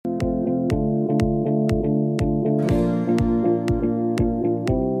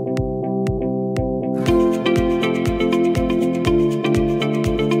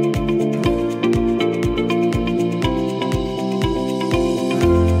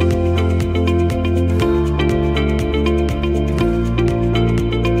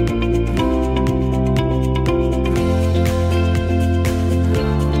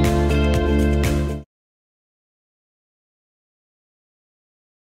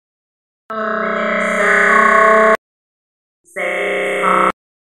About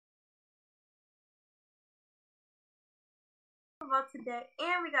today,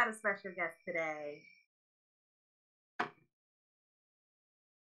 and we got a special guest today.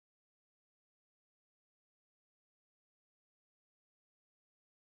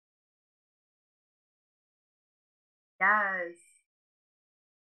 Yes,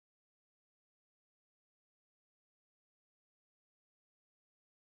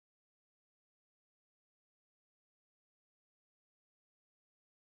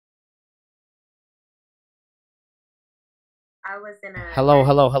 I was in a Hello,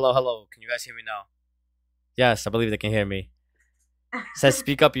 hello, hello, hello. Can you guys hear me now? Yes, I believe they can hear me. Says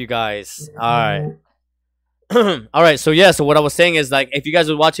speak up, you guys. All right. All right. So yeah. So what I was saying is like, if you guys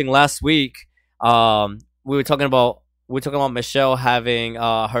were watching last week, we were talking about Michelle having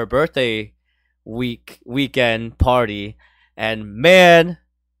her birthday weekend party, and man,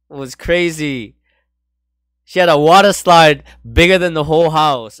 it was crazy. She had a water slide bigger than the whole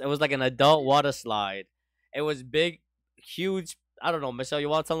house. It was like an adult water slide. It was big, huge. I don't know, Michelle. You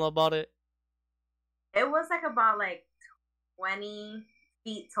want to tell them about it? it was like about like 20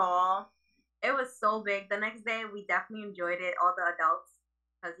 feet tall. It was so big. The next day, we definitely enjoyed it. All the adults,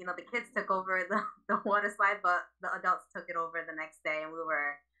 because the kids took over the water slide, but the adults took it over the next day, and we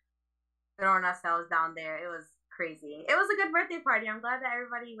were throwing ourselves down there. It was crazy. It was a good birthday party. I'm glad that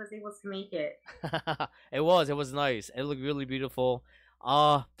everybody was able to make it. It was nice. It looked really beautiful.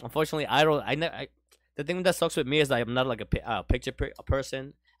 Unfortunately, I don't. The thing that sucks with me is that I'm not like a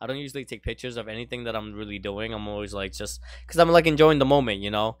person. I don't usually take pictures of anything that I'm really doing. I'm always like just because I'm like enjoying the moment.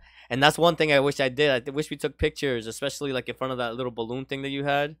 And that's one thing I wish I did. Wish we took pictures, especially like in front of that little balloon thing that you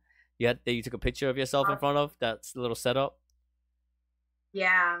had. You took a picture of yourself in front of that's little setup.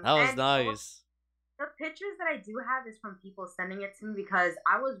 Yeah, That was and nice. the pictures that I do have is from people sending it to me because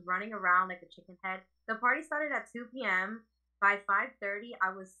I was running around like a chicken head. The party started at 2 p.m. By 5:30,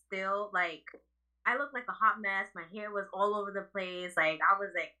 I was still like, I looked like a hot mess. My hair was all over the place. Like I was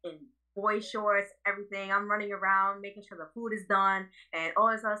like in boy shorts, everything. I'm running around making sure the food is done and all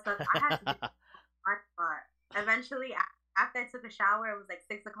this other stuff. I had to get my spot. Eventually, after I took a shower, it was like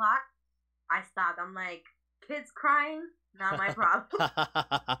 6 o'clock. I stopped. I'm like, kids crying, not my problem.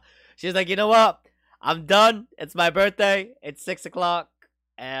 She's like, you know what? I'm done. It's my birthday. It's 6 o'clock,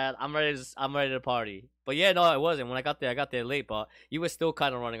 and I'm ready to party. But yeah, no, it wasn't. When I got there late. But you were still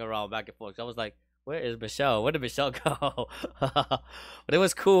kind of running around back and forth. So I was like, where is Michelle? Where did Michelle go? But it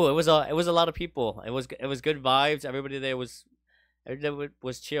was cool. It was a lot of people. It was good vibes. Everybody there was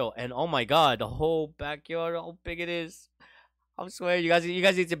chill. And oh my god, the whole backyard, how big it is. I swear, you guys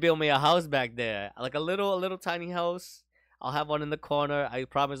need to build me a house back there, like a little tiny house. I'll have one in the corner. I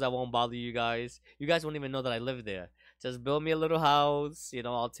promise I won't bother you guys. You guys won't even know that I live there. Just build me a little house.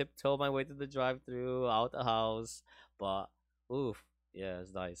 I'll tiptoe my way to the drive-through, out the house. But oof, yeah,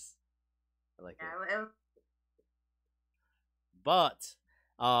 it's nice. I like it. Yeah, But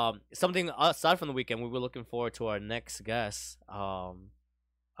something aside from the weekend, we were looking forward to our next guest. Yeah,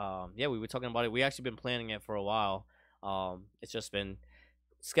 we were talking about it. We actually been planning it for a while. It's just been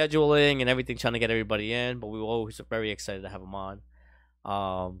scheduling and everything, trying to get everybody in. But we were always very excited to have him on.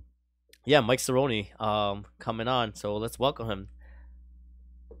 Um, yeah, Mike Cerrone, coming on. So let's welcome him.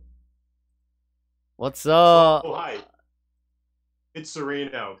 What's Oh, up? hi. It's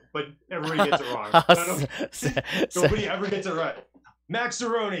Sereno, but everybody gets it wrong. I don't, nobody ever gets it right. Max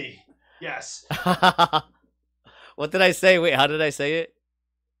Cerrone. Yes. What did I say? Wait, how did I say it?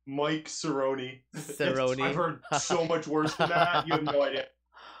 Mike Cerrone. I've Cerrone. heard so much worse than that. You have no idea.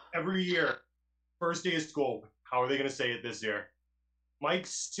 Every year, first day of school, how are they going to say it this year? Mike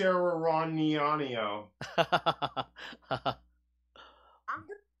Cerroniano. I'm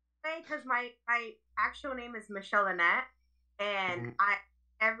just saying because my actual name is Michelle Annette, and Mhm. I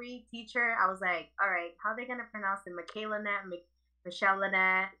every teacher I was like, all right, how are they gonna pronounce it? Michaela Annette, Michelle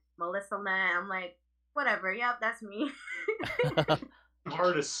Annette, Melissa Annette. I'm like, whatever. Yep, that's me.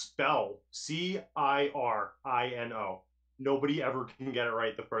 Hard to spell. Cirino. Nobody ever can get it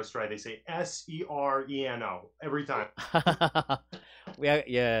right the first try. They say Sereno every time.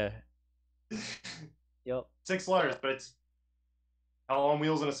 Yeah. Yep. 6 letters, but it's hell on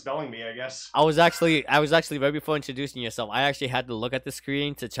wheels and a spelling bee, I guess. I was actually right before introducing yourself. I actually had to look at the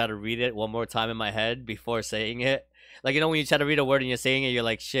screen to try to read it one more time in my head before saying it. Like when you try to read a word and you're saying it, you're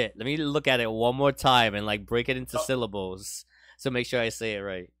like, shit. Let me look at it one more time and like break it into Oh, syllables to make sure I say it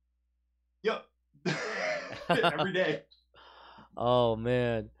right. yep. Every day. Oh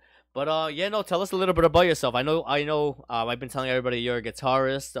man. But yeah, no, tell us a little bit about yourself. I know I've been telling everybody you're a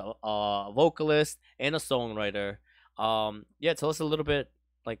guitarist, a vocalist, and a songwriter. Yeah, tell us a little bit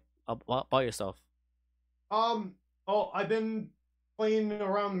like about yourself. I've been playing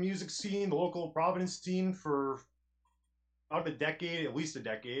around the music scene, the local Providence scene, for about a decade, at least a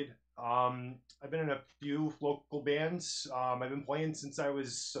decade. I've been in a few local bands. I've been playing since I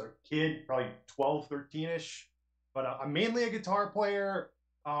was a kid, probably 12, 13-ish. But I'm mainly a guitar player.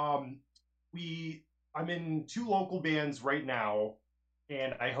 Um, I'm in two local bands right now,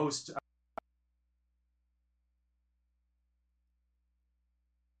 and I host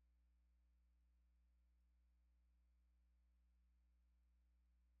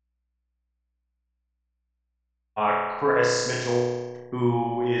Chris Mitchell,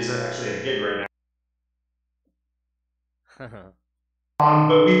 who is actually a gig right now.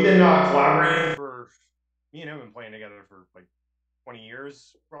 But we've been collaborating for, me and him have been playing together for like 20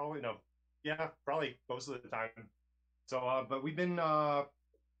 years, probably. No, yeah, probably most of the time. So, but we've been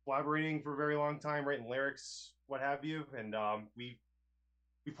collaborating for a very long time, writing lyrics, what have you. And we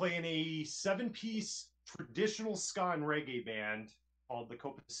play in a 7-piece traditional ska and reggae band called the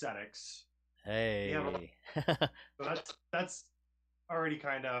Copacetics. Hey. So that's already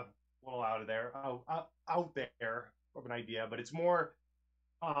kind of a little out there of an idea, but it's more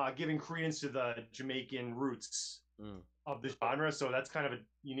giving credence to the Jamaican roots of the genre. So that's kind of a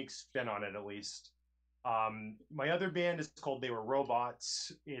unique spin on it, at least. My other band is called They Were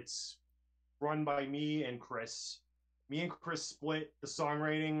Robots. It's run by me and Chris. Me and Chris split the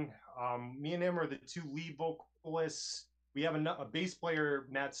songwriting. Me and him are the two lead vocalists. We have a bass player,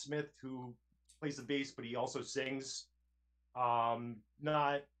 Matt Smith, who plays the bass, but he also sings.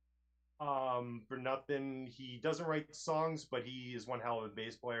 Not for nothing, he doesn't write songs, but he is one hell of a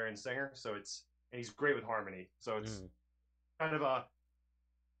bass player and singer. So and he's great with harmony. So it's kind of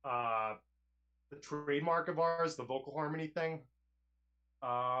the trademark of ours, the vocal harmony thing.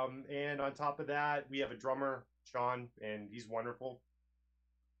 And on top of that, we have a drummer, Sean, and he's wonderful.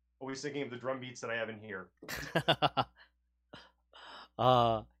 Always thinking of the drum beats that I have in here.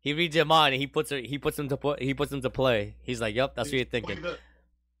 He reads your mind and he puts them to play. He's like, "Yep, that's what you're thinking."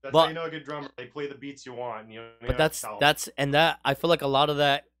 That's how you know a good drummer. They play the beats you want. But that's I feel like a lot of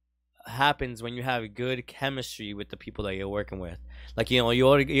that happens when you have good chemistry with the people that you're working with. Like,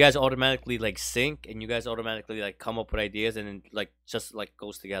 you guys automatically like sync, and you guys automatically like come up with ideas, and then like just like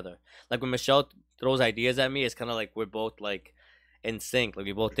goes together. Like when Michelle throws ideas at me, it's kind of like we're both like in sync. Like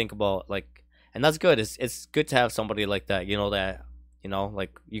we both think about like, and that's good. It's good to have somebody like that.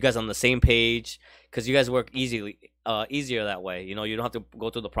 Like you guys on the same page, because you guys work easier that way. You don't have to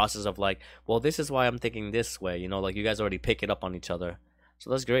go through the process of like, well, this is why I'm thinking this way. Like you guys already pick it up on each other. So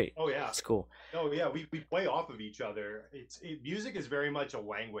that's great. Oh yeah, it's cool. Oh yeah, we play off of each other. Music is very much a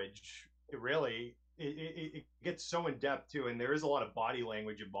language. It gets so in depth too, and there is a lot of body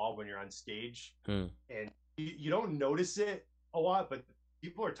language involved when you're on stage, and you don't notice it a lot, but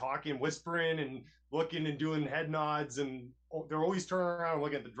people are talking, whispering, and looking and doing head nods, and they're always turning around and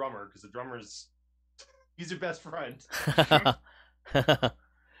looking at the drummer, because the drummer's he's your best friend. So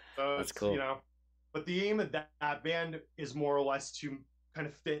that's cool. But the aim of that band is more or less to kind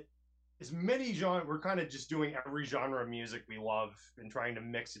of fit as many genres. We're kind of just doing every genre of music we love and trying to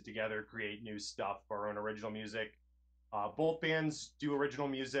mix it together, create new stuff, our own original music. Both bands do original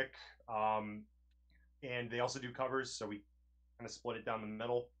music, and they also do covers, so we kind of split it down the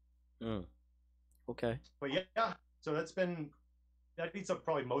middle. Okay. But yeah, so that eats up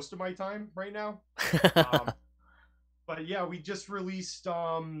probably most of my time right now. But yeah, we just released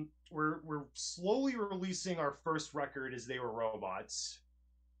we're slowly releasing our first record as They Were Robots,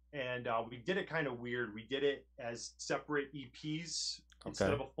 and we did it kind of weird. We did it as separate EPs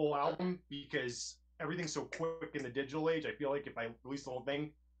instead of a full album, because everything's so quick in the digital age. I feel like if I release the whole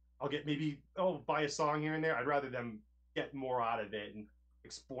thing, I'll get buy a song here and there. I'd rather them get more out of it and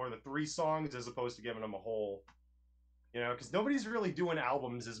explore the 3 songs as opposed to giving them a whole, because nobody's really doing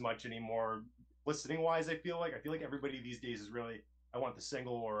albums as much anymore, listening wise. I feel like everybody these days is really, I want the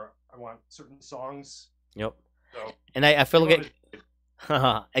single, or I want certain songs. Yep. So, and I feel like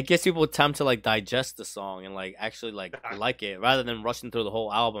it gives people time to like digest the song and like actually like it, rather than rushing through the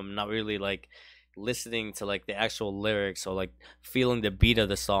whole album and not really like listening to like the actual lyrics or like feeling the beat of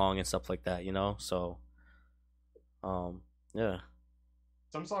the song and stuff like that. So yeah.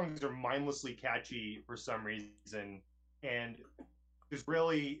 Some songs are mindlessly catchy for some reason, and there's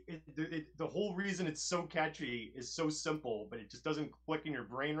really the whole reason it's so catchy is so simple, but it just doesn't click in your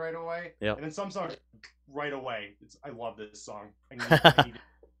brain right away. Yeah. And then some songs right away. I love this song. I need it.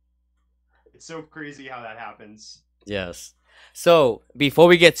 It's so crazy how that happens. Yes. So before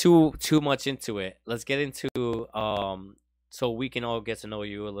we get too much into it, let's get into so we can all get to know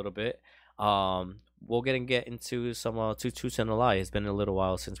you a little bit. we'll get into some two truths and a lie. It's been a little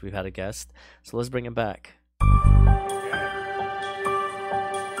while since we've had a guest, so let's bring it back.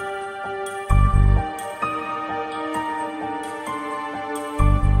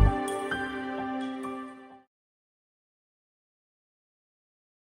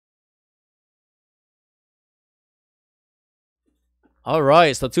 All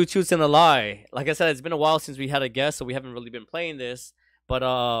right, so two truths and a lie. Like I said, it's been a while since we had a guest, so we haven't really been playing this. But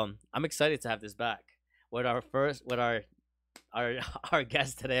I'm excited to have this back with our our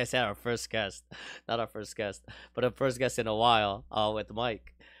guest today. I said our first guest, not our first guest, but our first guest in a while. With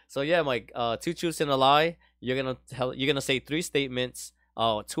Mike. So yeah, Mike. Two truths and a lie. You're gonna say three statements.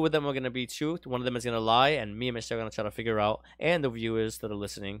 Two of them are gonna be truth. One of them is gonna lie, and me and Michelle are gonna try to figure out, and the viewers that are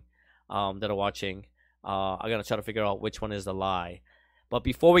listening, that are watching, are gonna try to figure out which one is the lie. But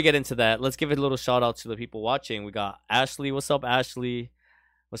before we get into that, let's give a little shout out to the people watching. We got Ashley. What's up, Ashley?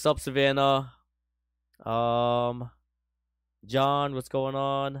 What's up, Savannah? John, what's going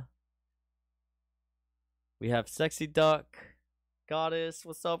on? We have Sexy Duck, Goddess.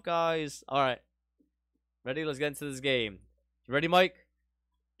 What's up, guys? All right, ready? Let's get into this game. You ready, Mike?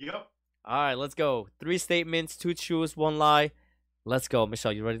 Yep. All right, let's go. Three statements, two truths, one lie. Let's go,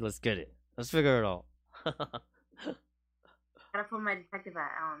 Michelle. You ready? Let's get it. Let's figure it out. Gotta put my detective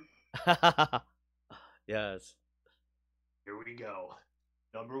hat on. Yes. Here we go.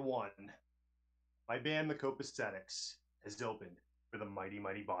 Number one. My band, the Copaesthetics, has opened for the Mighty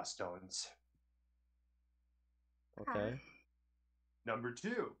Mighty Bosstones. Okay. Number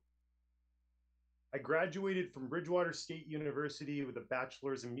two. I graduated from Bridgewater State University with a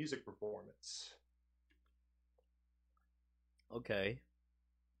bachelor's in music performance. Okay.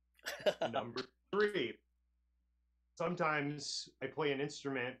 Number three. Sometimes I play an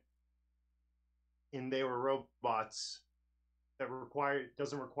instrument and they were robots that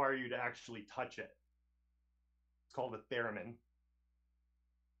doesn't require you to actually touch it. It's called a theremin.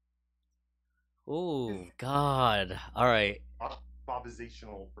 Oh God. All right.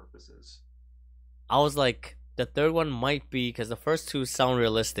 Improvisational purposes. I was like, the third one might be because the first two sound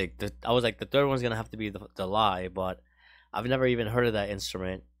realistic. I was like, the third one's gonna have to be the lie, but I've never even heard of that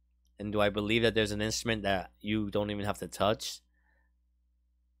instrument. And do I believe that there's an instrument that you don't even have to touch?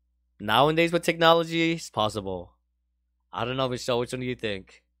 Nowadays with technology, it's possible. I don't know, Michelle. Which one do you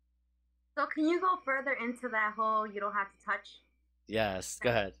think? So can you go further into that whole you don't have to touch? Yes, go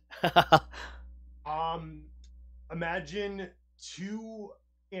ahead. Imagine two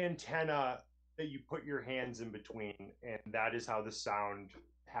antenna that you put your hands in between, and that is how the sound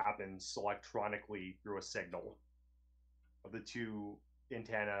happens electronically through a signal of the two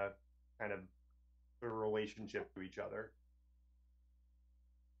antenna, kind of their relationship to each other.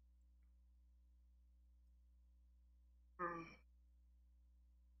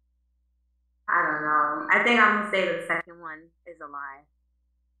 I don't know. I think I'm gonna say the second one is a lie.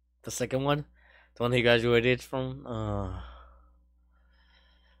 The second one? The one he graduated from?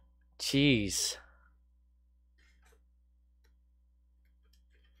 Jeez.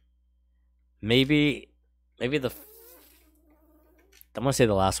 Maybe the I'm gonna say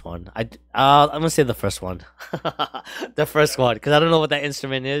the last one. I'm gonna say the first one. The first one, because I don't know what that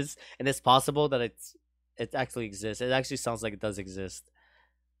instrument is, and it's possible that it actually exists. It actually sounds like it does exist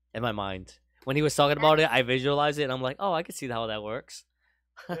in my mind. When he was talking about it, I visualized it, and I'm like, oh, I can see how that works.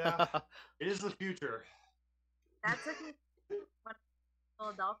 Yeah, it is the future. That took me to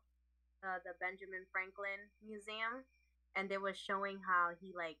Philadelphia, the Benjamin Franklin Museum, and they were showing how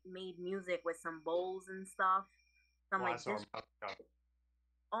he like made music with some bowls and stuff. So I'm like,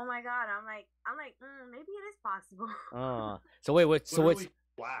 oh my god! I'm like, maybe it is possible. So wait, what? So what's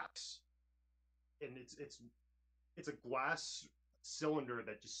glass? And it's a glass cylinder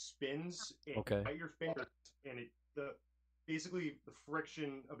that just spins. And okay. You bite your fingers, and basically the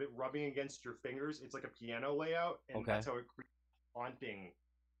friction of it rubbing against your fingers. It's like a piano layout, and that's how it creates a haunting,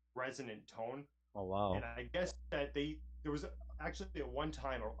 resonant tone. Oh wow! And I guess that there was actually at one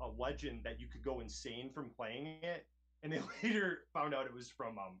time a legend that you could go insane from playing it. And they later found out it was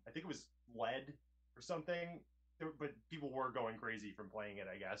from, I think it was lead or something. But people were going crazy from playing it,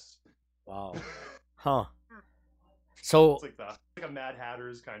 I guess. Wow. Huh. So it's like a Mad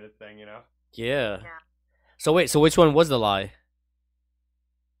Hatter's kind of thing, you know? Yeah. So wait, so which one was the lie?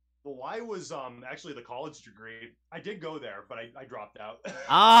 The lie was actually the college degree. I did go there, but I dropped out.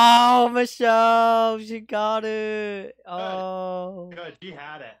 Oh, Michelle, she got it. Oh. Good. She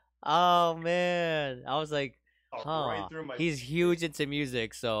had it. Oh man. I was like, right through my he's huge into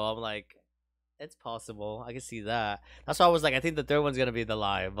music, so I'm like, it's possible. I can see that. That's why I was like, I think the third one's gonna be the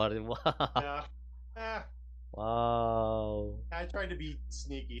lie, but yeah. Wow. I tried to be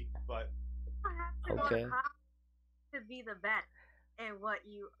sneaky, but don't have to go Okay. to college to be the best in what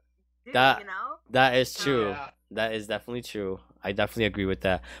you do. That You know. that is So true. Yeah. That is definitely true. I definitely agree with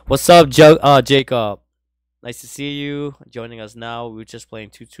that. What's up, Jacob? Nice to see you joining us now. We were just playing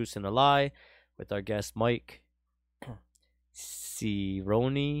Two Truths and a Lie with our guest Mike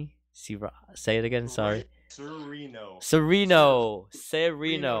Cironi. Say it again. Sorry. Sereno. Sereno. Reno,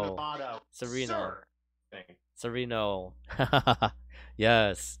 Sereno. Nevada. Sereno. Sir. Thing. Sereno.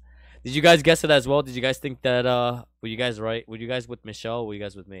 Yes. Did you guys guess it as well? Did you guys think that were you guys right? Were you guys with Michelle or were you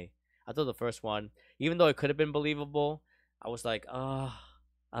guys with me? I thought the first one, even though it could have been believable, I was like, I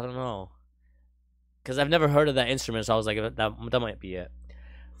don't know. Cuz I've never heard of that instrument, so I was like that might be it.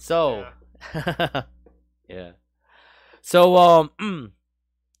 So, Yeah. yeah. So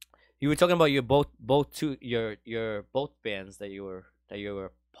you were talking about your both two your both bands that you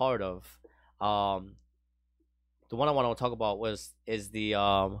were part of. Um the one I want to talk about is the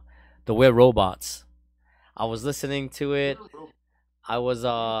We're Robots. I was listening to it. I was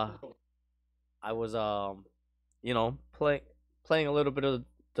I was playing a little bit of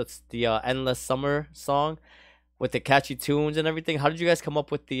the Endless Summer song with the catchy tunes and everything. How did you guys come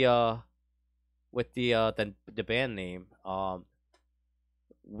up with the band name?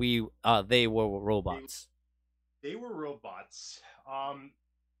 We They Were Robots. They were robots.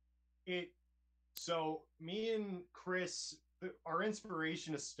 It. So me and Chris, our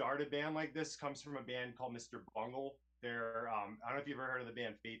inspiration to start a band like this comes from a band called Mr. Bungle. They're I don't know if you've ever heard of the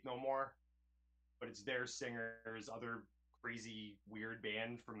band Faith No More, but it's their singer's other crazy weird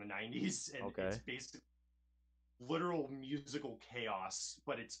band from the '90s, and Okay. it's basically literal musical chaos.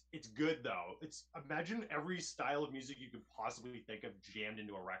 But it's good though. It's imagine every style of music you could possibly think of jammed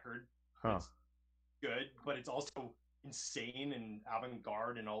into a record. Huh. It's good, but it's also insane and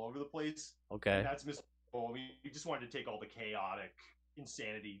avant-garde and all over the place. Okay. And that's Mr. Bungle. We just wanted to take all the chaotic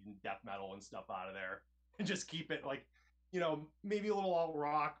insanity and death metal and stuff out of there and just keep it like, maybe a little alt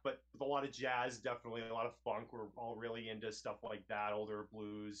rock, but with a lot of jazz, definitely a lot of funk. We're all really into stuff like that, older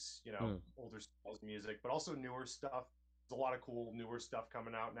blues, Hmm. older styles of music, but also newer stuff. There's a lot of cool newer stuff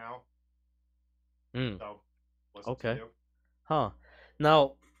coming out now. Hmm. So listen Okay. to. Huh.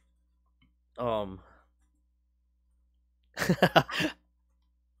 Now, um, actually,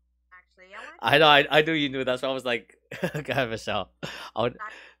 I want I know, I knew you knew. That's why I was like, go ahead, Michelle. I would, to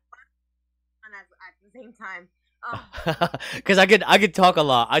at the same time. cause I could talk a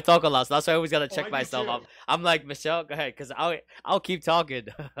lot. I talk a lot, so that's why I always gotta Oh, check I do myself. too. I'm like Michelle, go ahead, cause I'll keep talking.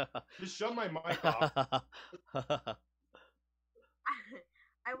 Just shut my mic off. I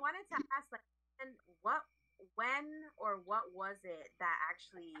wanted to ask, like, when or what was it that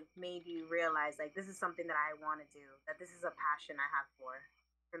actually made you realize, like, this is something that I want to do, that this is a passion I have for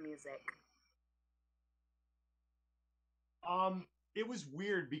music? It was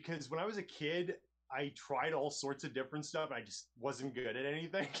weird because when I was a kid, I tried all sorts of different stuff and I just wasn't good at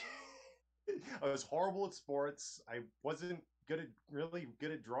anything. I was horrible at sports. I wasn't really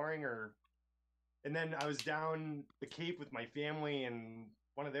good at drawing and then I was down the Cape with my family and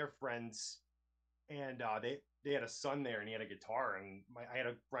one of their friends, and they had a son there and he had a guitar, and I had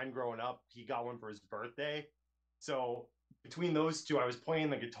a friend growing up. He got one for his birthday, so between those two, I was playing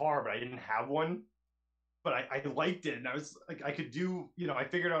the guitar, but I didn't have one. But I liked it, and I was like, I could do, I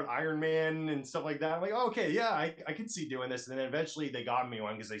figured out Iron Man and stuff like that. I'm like, oh, okay, yeah, I could see doing this. And then eventually they got me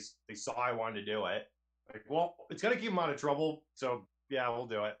one because they saw I wanted to do it. Like, well, it's gonna keep them out of trouble, so yeah, we'll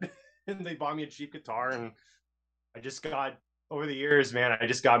do it. And they bought me a cheap guitar, and I just got over the years, man, I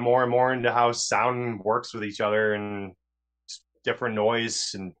just got more and more into how sound works with each other and different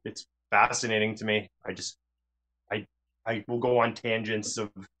noise, and it's fascinating to me. I I will go on tangents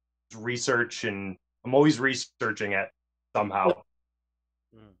of research, and I'm always researching it somehow.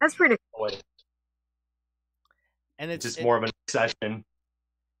 That's pretty And It's it's just more of an obsession.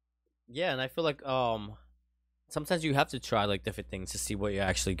 yeah, and I feel like sometimes you have to try like different things to see what you're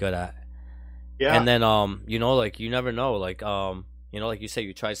actually good at. Yeah. And then like you never know, like like you say,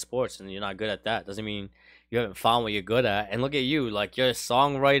 you try sports and you're not good at that. Doesn't mean you haven't found what you're good at. And look at you, like you're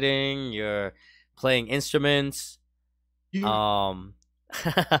songwriting, you're playing instruments. You-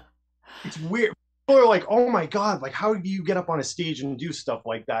 it's weird. People are like, "Oh my god, like how do you get up on a stage and do stuff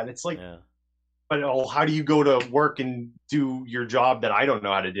like that?" It's like, Yeah. but how do you go to work and do your job that I don't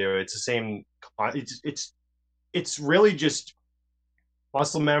know how to do? It's the same. It's really just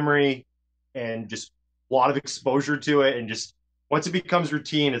muscle memory and just a lot of exposure to it, and just once it becomes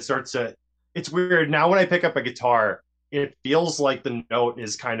routine, it starts to. It's weird now when I pick up a guitar, it feels like the note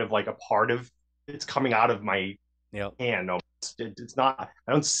is kind of like a part of. It's coming out of my Yep. hand. It's not.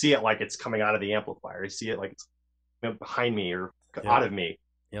 I don't see it like it's coming out of the amplifier. I see it like it's behind me or Yep. out of me.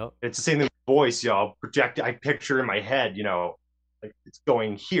 Yep. It's the same thing with voice, I'll project. I picture in my head, like it's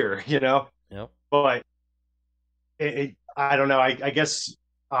going here, Yep. But I don't know. I guess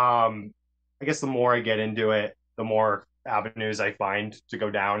the more I get into it, the more avenues I find to go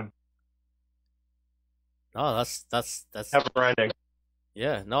down. Oh, that's Never ending.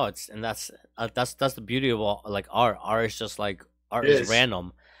 yeah. No, that's the beauty of like art. Art is just like art It is is.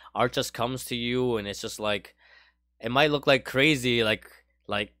 random. Art just comes to you, and it's just like it might look like crazy, like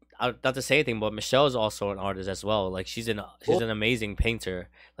not to say anything, but Michelle's also an artist as well. Like she's an amazing painter.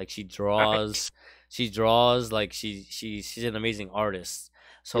 Like she draws like she's an amazing artist.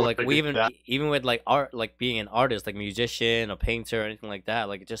 So like I we did that. even with like art, like being an artist, like musician, a painter, anything like that,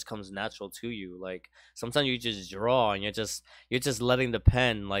 like it just comes natural to you. Like sometimes you just draw and you're just letting the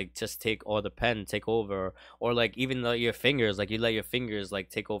pen like just take or the pen take over, or like even your fingers, like you let your fingers like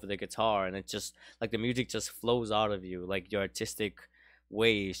take over the guitar, and it just like the music just flows out of you, like your artistic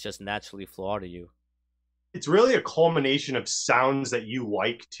ways just naturally flow out of you. It's really a culmination of sounds that you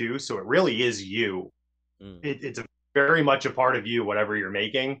like too. So it really is you. Mm, It's very much a part of you, whatever you're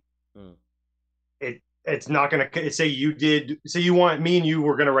making. mm. It's not gonna say you want me and you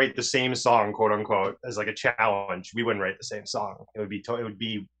were gonna write the same song, quote unquote, as like a challenge. We wouldn't write the same song. It would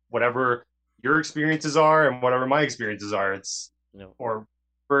be whatever your experiences are and whatever my experiences are. It's No. or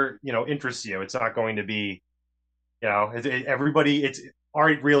for interests you. It's not going to be everybody. It's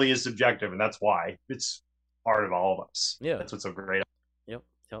art really is subjective, and that's why it's part of all of us. Yeah. That's what's so great. Yep.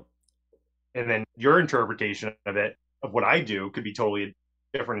 Yep. And then your interpretation of what I do could be totally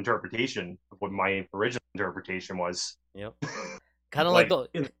a different interpretation of what my original interpretation was. Yep. Kind of like those,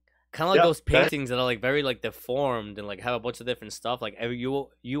 kind of like yeah, those paintings that are like very like deformed and like have a bunch of different stuff. Like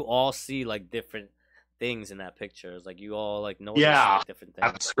you all see like different things in that picture. It's like you all like notice like, different things.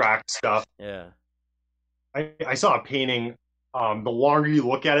 abstract stuff. Yeah. I saw a painting. The longer you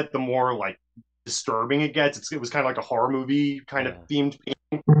look at it, the more like disturbing it gets. It was kind of like a horror movie kind of themed painting.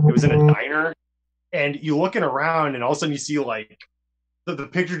 It was in a diner, and you looking around, and all of a sudden you see like the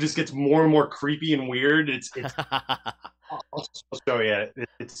picture just gets more and more creepy and weird. It's I'll show you.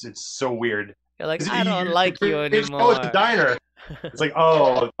 It's so weird. You're like, I don't like you anymore. Oh, it's a diner. It's like,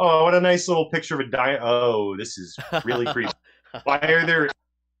 oh, what a nice little picture of a diner. Oh, this is really creepy. Why are there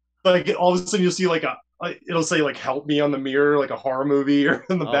like all of a sudden you'll see like it'll say like "help me" on the mirror, like a horror movie, or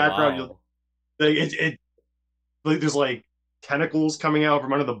in the background, wow. like like there's like tentacles coming out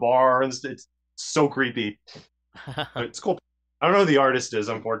from under the bar, and it's so creepy. But it's cool. I don't know who the artist is,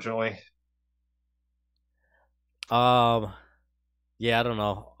 unfortunately. Yeah, I don't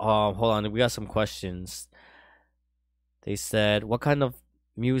know. Hold on, we got some questions. They said, "What kind of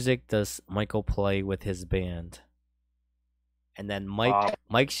music does Michael play with his band?" And then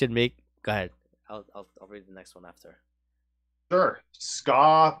Mike should make. Go ahead. I'll read the next one after. Sure,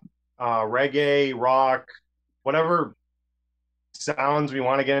 ska, reggae, rock, whatever sounds we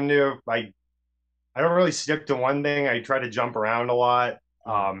want to get into. I don't really stick to one thing. I try to jump around a lot.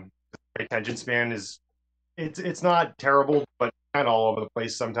 My attention span is it's not terrible, but kind of all over the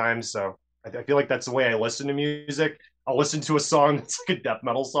place sometimes. So I feel like that's the way I listen to music. I'll listen to a song that's like a death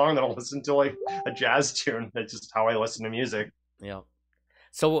metal song, then I'll listen to like a jazz tune. That's just how I listen to music. Yeah.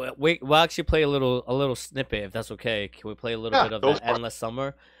 So we'll actually play a little snippet if that's okay. Can we play a little bit of that Endless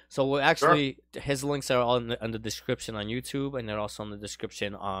Summer? So we'll actually his links are all in the description on YouTube, and they're also in the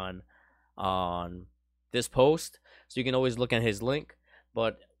description on this post. So you can always look at his link.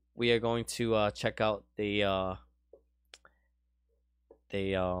 But we are going to check out the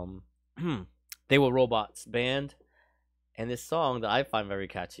They Were Robots band, and this song that I find very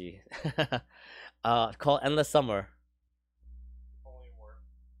catchy, called "Endless Summer."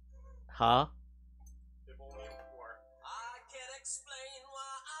 Huh?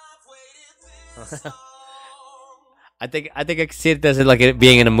 I think I can see it as like it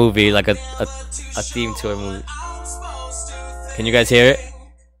being in a movie, like a theme to a movie. Can you guys hear it?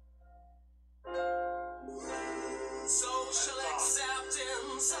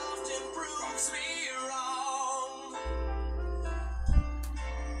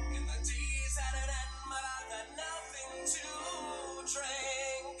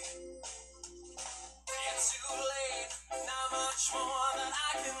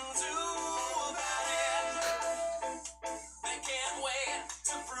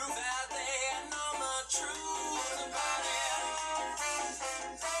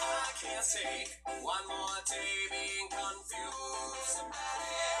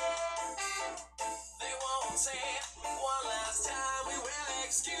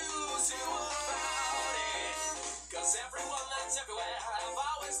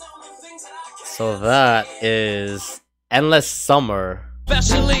 So that is Endless Summer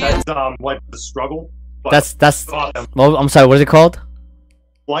especially That's Life is a Struggle. But That's. um, Well, I'm sorry. What is it called?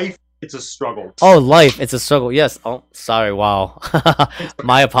 Life, it's a struggle. Oh, life. It's a struggle. Yes. Oh, sorry. Wow.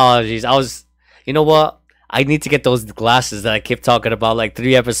 My apologies. I was. You know what? I need to get those glasses that I kept talking about like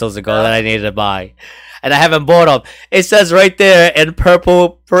 3 episodes ago that I needed to buy, and I haven't bought them. It says right there in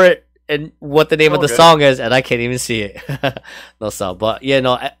purple print and what the name of the Okay. song is, and I can't even see it. No sound. But yeah,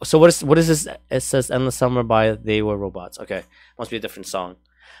 no. So what is this? It says "Endless Summer" by They Were Robots. Okay, must be a different song.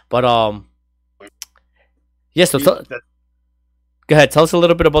 But yeah. So go ahead. Tell us a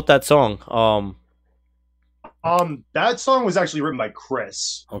little bit about that song. That song was actually written by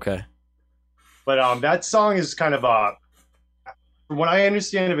Chris. Okay. But that song is kind of from what I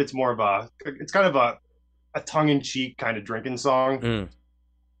understand of it's more of it's kind of a tongue-in-cheek kind of drinking song. Mm.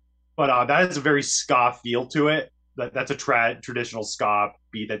 But that has a very ska feel to it. That's a traditional ska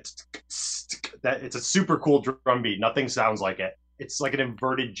beat. That it's a super cool drum beat. Nothing sounds like it. It's like an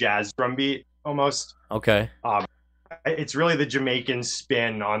inverted jazz drum beat almost. Okay. It's really the Jamaican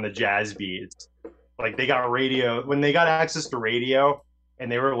spin on the jazz beat. It's like they got radio when they got access to radio.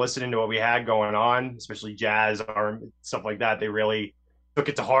 And they were listening to what we had going on, especially jazz or stuff like that. They really took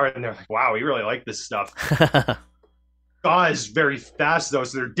it to heart, and they're like, "Wow, we really like this stuff." Ska is very fast though,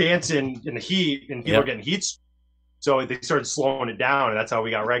 so they're dancing in the heat, and people are getting heat. So they started slowing it down, and that's how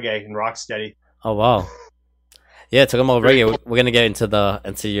we got reggae and rocksteady. Oh wow. Yeah, talking about reggae, we're gonna get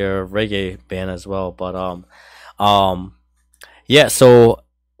into your reggae band as well. But yeah. So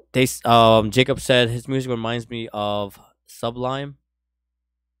they Jacob said his music reminds me of Sublime.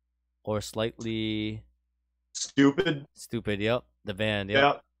 Or slightly stupid. Yep, the band.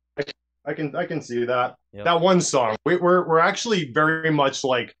 Yep. Yeah, I can see that. Yep. That one song. We're actually very much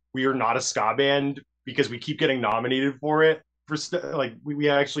like we are not a ska band because we keep getting nominated for it. We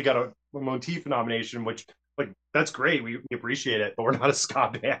actually got a Motif nomination, which like that's great. We appreciate it, but we're not a ska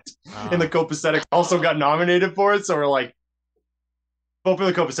band. And the Copacetics also got nominated for it, so we're like, vote for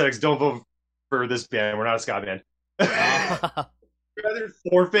the Copacetics. Don't vote for this band. We're not a ska band. Rather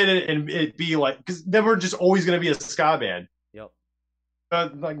forfeit it and it be like, because then we're just always going to be a ska band. Yep.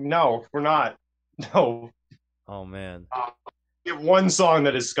 Like, no, we're not. No. Oh man. We have one song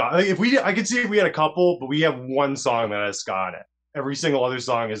that is ska. Like, I could see if we had a couple, but we have one song that has ska on it. Every single other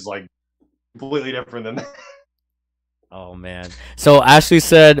song is like completely different than that. Oh man. So Ashley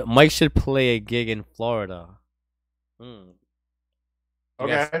said Mike should play a gig in Florida.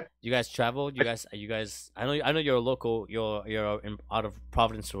 Okay. You guys travel? You guys? I know you're a local. You're out of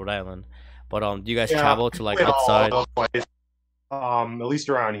Providence, Rhode Island. But do you guys travel to like outside? At least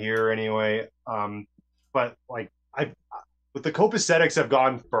around here, anyway. But like with the Copacetics, I've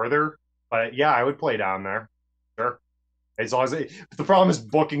gone further. But yeah, I would play down there. Sure. As long as the problem is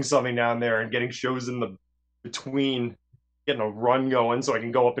booking something down there and getting shows in the between, getting a run going so I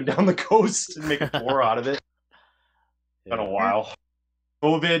can go up and down the coast and make a tour out of it. Been a while.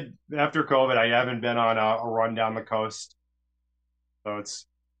 After COVID, I haven't been on a run down the coast. So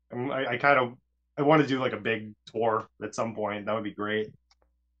I want to do like a big tour at some point. That would be great.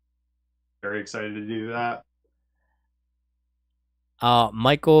 Very excited to do that.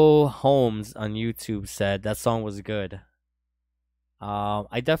 Michael Holmes on YouTube said that song was good.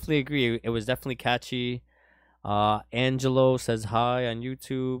 I definitely agree. It was definitely catchy. Angelo says hi on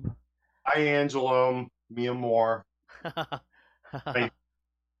YouTube. Hi, Angelo. Mia Moore.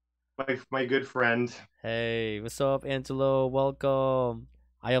 My good friend. Hey, what's up, Angelo? Welcome.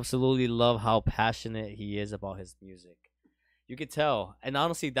 I absolutely love how passionate he is about his music. You could tell, and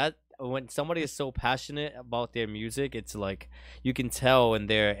honestly, that when somebody is so passionate about their music, it's like you can tell in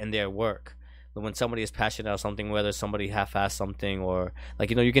their work. But when somebody is passionate about something, whether somebody half-assed something or like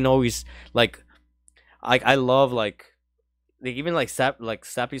you can always like. I love like even like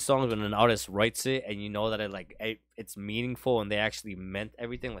sappy songs when an artist writes it and you know that it's meaningful and they actually meant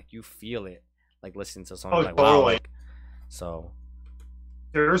everything. Like you feel it, like listening to songs. Like totally. Wow. Like, so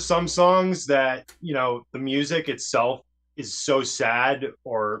there are some songs that the music itself is so sad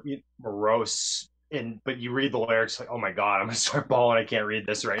or morose, but you read the lyrics like, oh my god, I'm gonna start bawling. I can't read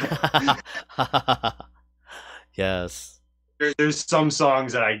this right now. Yes. There's some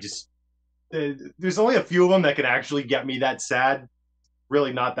songs that I just. There's only a few of them that can actually get me that sad.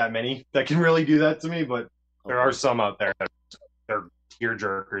 Really, not that many that can really do that to me, but there are some out there that they're tear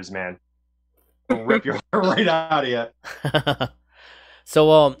jerkers, man. They'll rip your heart right out of you.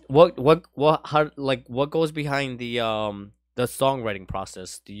 So what goes behind the songwriting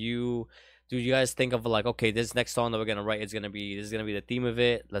process? Do you guys think of like, okay, this next song that we're gonna write this is gonna be the theme of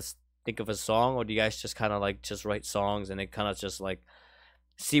it? Let's think of a song, or do you guys just kind of like just write songs and it kind of just like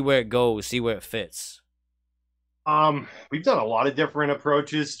see where it goes, see where it fits? We've done a lot of different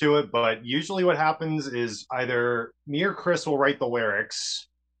approaches to it, but usually what happens is either me or Chris will write the lyrics,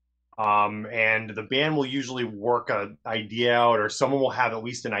 and the band will usually work a idea out, or someone will have at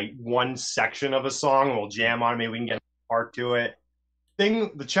least one section of a song, and we'll jam on it. Maybe we can get a part to it.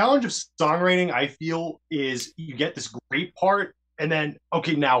 The challenge of songwriting, I feel, is you get this great part, and then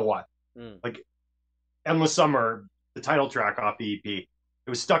okay, now what? Mm. Like Endless Summer, the title track off the EP, it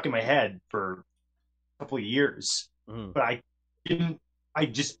was stuck in my head for a couple of years, but I didn't. I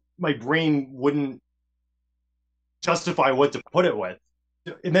just my brain wouldn't justify what to put it with,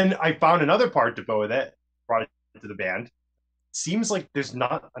 and then I found another part to go with it, brought it to the band. Seems like there's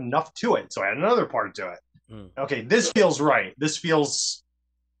not enough to it, so I had another part to it. Okay, this feels right. This feels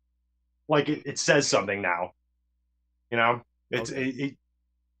like it says something now. You know, it's Okay.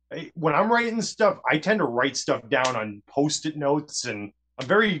 when I'm writing stuff, I tend to write stuff down on post-it notes, and I'm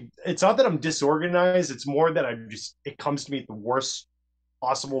very. It's not that I'm disorganized. It's more that it comes to me at the worst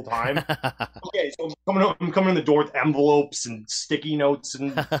possible time. Okay, so I'm coming in the door with envelopes and sticky notes,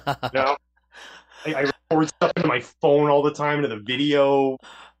 and I record stuff into my phone all the time, into the video.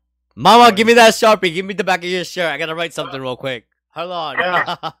 Mama, give me that Sharpie. Give me the back of your shirt. I gotta write something real quick. Hold on.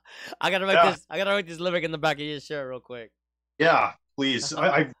 Yeah. I gotta write Yeah. this. I gotta write this lyric in the back of your shirt real quick. Yeah, please.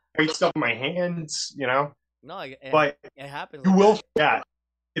 I write stuff in my hands, No, but it happens you like will that.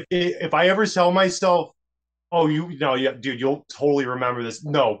 forget. If I ever tell myself, "Oh, you know, yeah, dude, you'll totally remember this."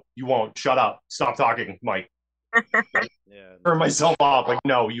 No, you won't. Shut up. Stop talking, Mike. Yeah, Turn myself off. Like,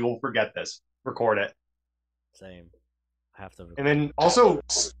 no, you will forget this. Record it. same. I have to And record. then also,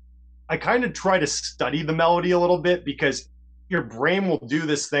 I kind of try to study the melody a little bit, because your brain will do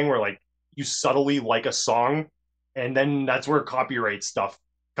this thing where like you subtly like a song, and then that's where copyright stuff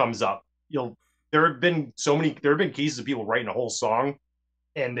comes up. There have been cases of people writing a whole song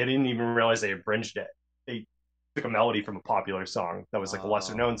and they didn't even realize they infringed it. They took a melody from a popular song that was like a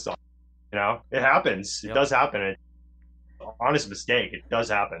lesser known song. It happens. It Yep. does happen. It's an honest mistake. It does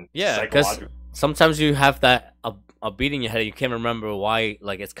happen. Yeah, because sometimes you have that a beat in your head and you can't remember why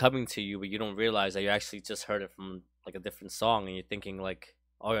like it's coming to you, but you don't realize that you actually just heard it from like a different song, and you're thinking like,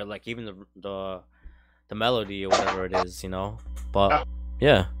 or like even the melody or whatever it is, But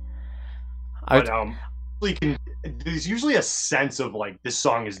yeah, I But there's usually a sense of like this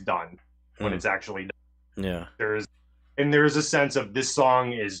song is done when it's actually done. yeah. There's a sense of this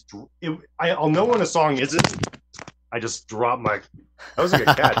song is. I'll know when a song isn't. I just dropped my. That was a good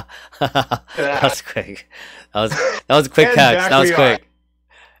catch. That was quick. That was a quick And catch. back That was we are. quick.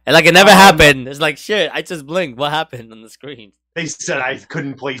 And like it never happened. It's like shit. I just blinked. What happened on the screen? They said I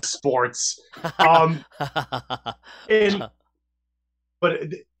couldn't play sports. And but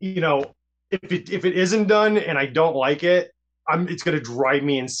if it isn't done and I don't like it, it's gonna drive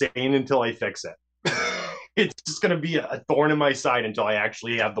me insane until I fix it. It's just gonna be a thorn in my side until I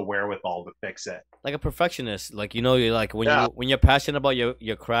actually have the wherewithal to fix it. Like a perfectionist, like you're like Yeah. when you're passionate about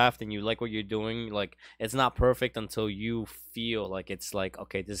your craft and you like what you're doing, like it's not perfect until you feel like it's like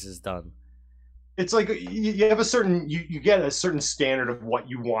okay, this is done. It's like you have you get a certain standard of what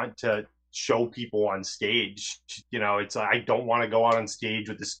you want to show people on stage. It's I don't want to go out on stage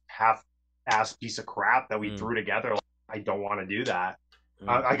with this half-ass piece of crap that we threw together. I don't want to do that.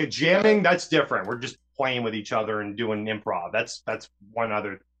 Like a jamming, that's different. We're just playing with each other and doing improv. That's one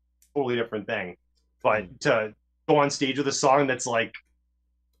other totally different thing. But to go on stage with a song that's like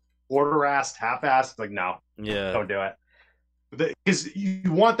quarter-assed, half-assed, like no, Yeah, don't do it. Because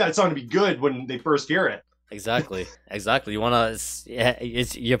you want that song to be good when they first hear it. exactly. You wanna,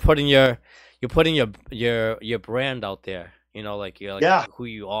 it's you're putting your brand out there. Like you're like Yeah. who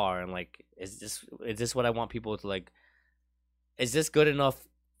you are, and like is this what I want people to like? Is this good enough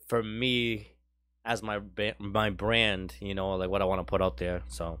for me as my brand? Like what I want to put out there.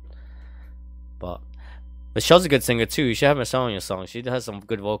 So, but Michelle's a good singer too. You should have Michelle on your song. She has some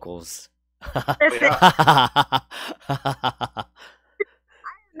good vocals. Yeah.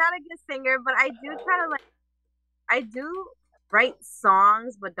 Not a good singer, but I do try to like. I do write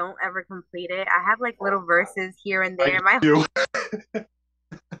songs, but don't ever complete it. I have like little verses here and there. My do.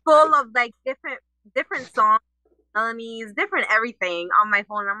 full of like different songs, melodies, different everything on my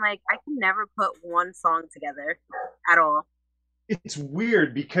phone. I'm like, I can never put one song together at all. It's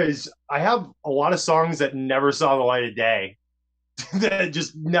weird because I have a lot of songs that never saw the light of day. That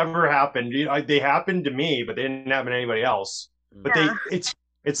just never happened. They happened to me, but they didn't happen to anybody else. But Yeah.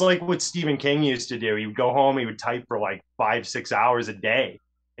 it's like what Stephen King used to do. He would go home, he would type for like 5-6 hours a day,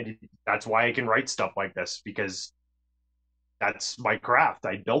 and that's why I can write stuff like this, because that's my craft.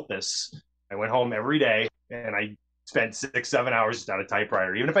 I built this. I went home every day and I spent 6-7 hours just at a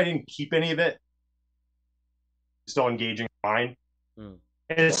typewriter. Even if I didn't keep any of it, still engaging your mind. Mm.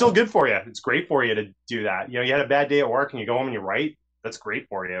 And it's still good for you. It's great for you to do that. You know, you had a bad day at work and you go home and you write. That's great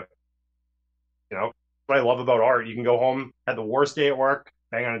for you. You know, what I love about art, you can go home, had the worst day at work,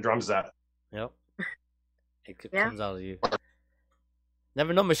 bang on a drum set. Yep. It Yeah. comes out of you.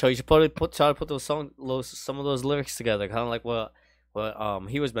 Never know, Michelle. You should probably try to put some of those lyrics together, kind of like what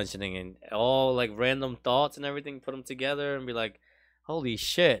he was mentioning, and all like random thoughts and everything. Put them together and be like, holy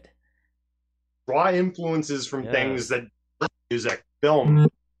shit. Draw influences from Yeah. things that music, film,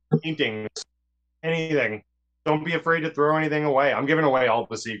 paintings, anything. Don't be afraid to throw anything away. I'm giving away all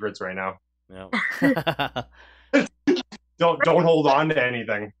the secrets right now. Yeah. Don't hold on to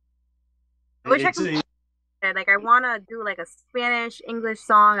anything. I wish I It's could. Like, I want to do like a Spanish English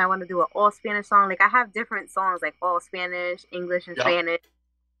song. I want to do an all Spanish song. Like, I have different songs like all Spanish, English, and Yep. Spanish.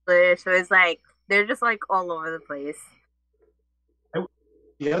 English. So it's like they're just like all over the place.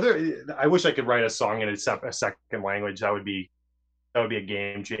 the other. I wish I could write a song in a second language. That would be a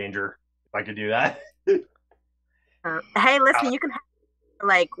game changer if I could do that. Hey, listen, you can have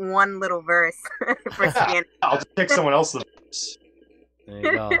like one little verse for Spanish. I'll just pick someone else. There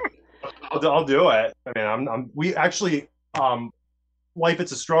you go. I'll do it. I mean, we actually, "Life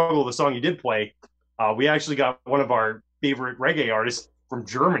It's a Struggle," the song you did play. We actually got one of our favorite reggae artists from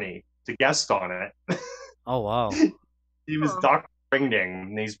Germany to guest on it. Oh wow. He was Oh. Dr. Ringding,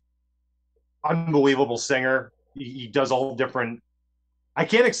 and he's unbelievable singer. He does all different. I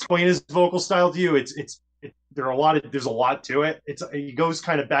can't explain his vocal style to you. There's a lot to it. He goes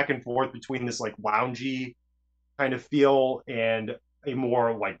kind of back and forth between this like loungy kind of feel and a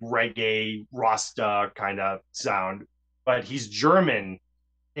more like reggae Rasta kind of sound. But he's German,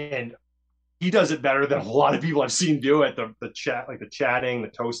 and he does it better than a lot of people I've seen do it. The chatting, the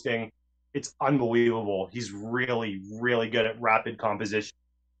toasting, it's unbelievable. He's really, really good at rapid composition.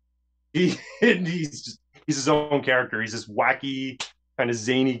 He's his own character. He's this wacky, kind of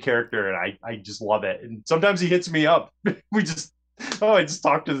zany character, and I just love it. And sometimes he hits me up. I just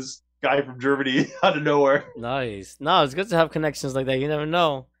talked to this guy from Germany out of nowhere. Nice. No, it's good to have connections like that. You never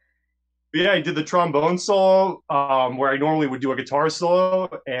know. But yeah, I did the trombone solo, where I normally would do a guitar solo,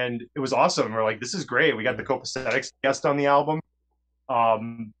 and it was awesome. We're like, this is great. We got the Copacetics guest on the album.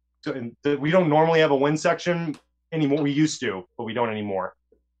 We don't normally have a wind section anymore. We used to, but we don't anymore.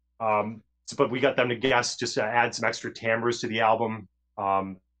 But we got them to guest just to add some extra timbres to the album.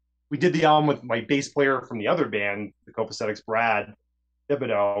 We did the album with my bass player from the other band, the Copacetics, Brad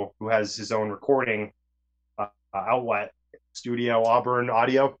Thibodeau, who has his own recording outlet, Studio Auburn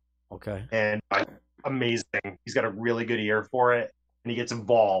Audio. Okay. And amazing. He's got a really good ear for it, and he gets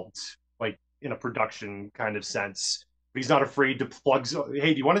involved, like in a production kind of sense. But he's not afraid to plug.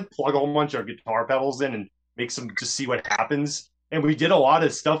 Hey, do you want to plug a whole bunch of guitar pedals in and make some, just see what happens? And we did a lot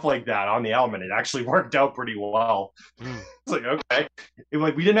of stuff like that on the album, and it actually worked out pretty well. It's like, okay,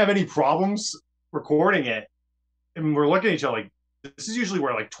 we didn't have any problems recording it, and we're looking at each other like, this is usually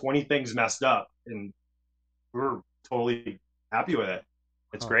where like 20 things messed up, and we're totally happy with it.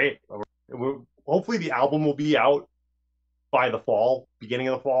 It's great. Hopefully the album will be out by the fall, beginning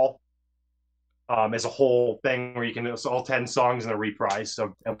of the fall, as a whole thing where you can, it's all 10 songs in a reprise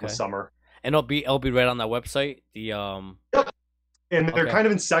of the summer. And it'll be right on that website. And they're kind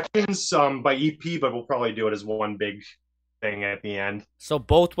of in sections by EP, but we'll probably do it as one big thing at the end. So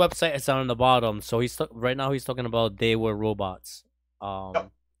both websites are on the bottom. So right now he's talking about They Were Robots. The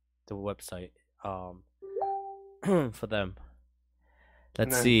website for them.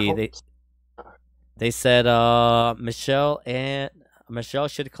 Let's see. They said Michelle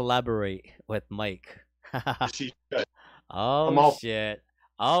should collaborate with Mike. She should. Oh shit.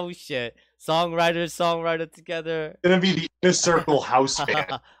 Songwriter together. It's gonna be the Inner Circle house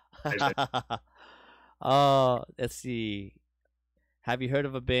band. Let's see. Have you heard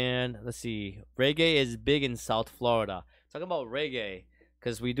of a band? Let's see. Reggae is big in South Florida. Talking about reggae,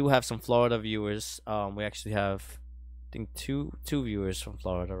 because we do have some Florida viewers. We actually have, I think, two viewers from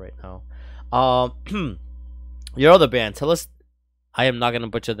Florida right now. Your other band, tell us. I am not gonna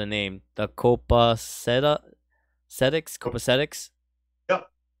butcher the name. The Copacetics.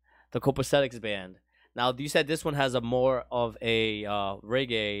 Yep. The Copacetics band. Now, you said this one has a more of a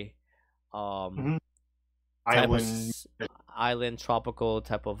reggae, island tropical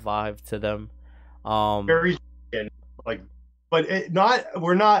type of vibe to them. Very like, but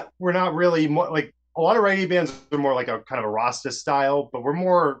we're not really more, like a lot of reggae bands are more like a kind of a Rasta style, but we're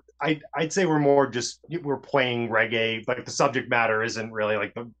more. I'd say we're more just we're playing reggae. Like the subject matter isn't really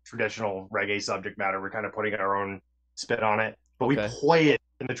like the traditional reggae subject matter. We're kind of putting our own spin on it, but we play it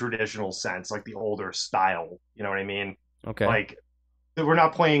in the traditional sense, like the older style. You know what I mean? Okay. Like we're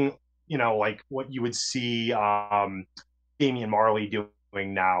not playing, like what you would see Damian Marley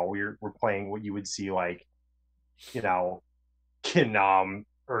doing now. We're playing what you would see like, you know, can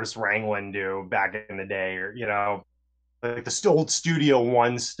Ernest Ranglin do back in the day, or like the old Studio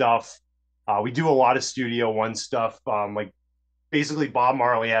One stuff. We do a lot of Studio One stuff. Like basically Bob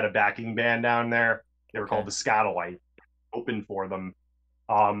Marley had a backing band down there. They were called the Scatolites. Opened for them.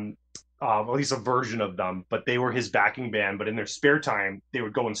 At least a version of them, but they were his backing band. But in their spare time, they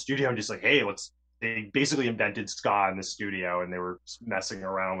would go in studio and just like, hey, they basically invented ska in the studio, and they were messing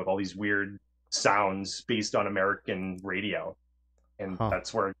around with all these weird sounds based on American radio. And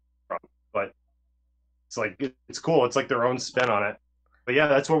that's where it's from. But it's like, it's cool. It's like their own spin on it. But yeah,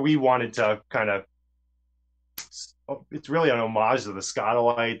 that's what we wanted to kind of, it's really an homage to the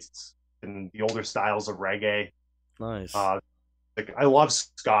Scatolites and the older styles of reggae. Nice. Like I love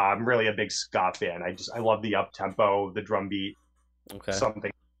ska. I'm really a big ska fan. I love the up tempo, the drum beat. Okay. Something.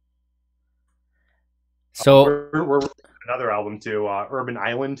 So we're another album too, Urban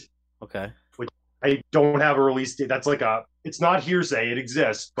Island. Okay. Which I don't have a release date. That's like it's not hearsay. It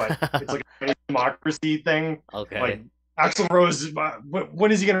exists, but it's like a democracy thing. Okay. Like Axl Rose,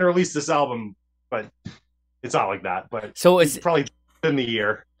 when is he going to release this album? But it's not like that. But so it's probably in the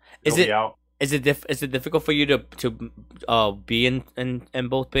year. Is it difficult for you to be in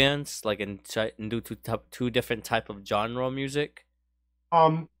both bands, like and do two different type of genre of music?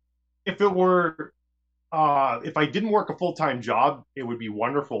 If it were, if I didn't work a full-time job, it would be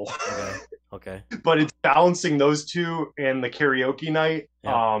wonderful. Okay. But it's balancing those two and the karaoke night.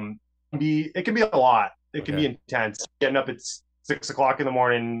 Yeah. It can be a lot. It can be intense. Getting up at 6 o'clock in the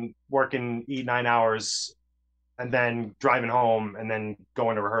morning, working 8-9 hours, and then driving home, and then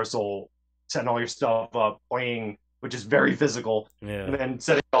going to rehearsal, setting all your stuff up, playing, which is very physical, and then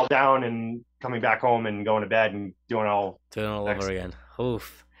setting it all down and coming back home and going to bed and doing it all over again.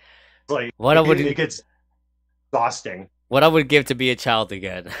 Oof. Like it gets exhausting. What I would give to be a child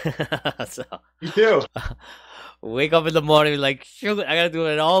again. So, you too. Wake up in the morning like, shoot, I gotta do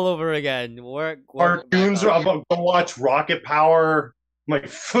it all over again. Work. Cartoons. Go watch Rocket Power. Like,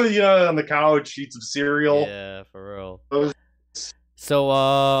 on the couch, eat some cereal. Yeah, for real.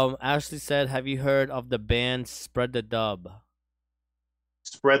 So, Ashley said, have you heard of the band Spread the Dub?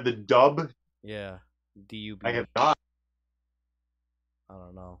 Spread the Dub? Yeah. D-U-B. I have not. I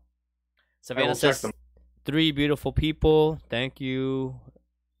don't know. Savannah says, 3 beautiful people. Thank you.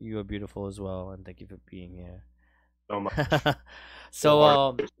 You are beautiful as well, and thank you for being here. So much.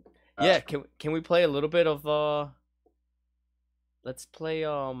 So, yeah, can we play a little bit of let's play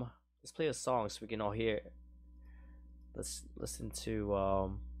a song so we can all hear it. Let's listen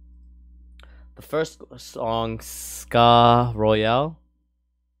to the first song, Ska Royale.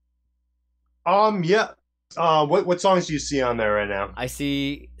 Yeah. What songs do you see on there right now? I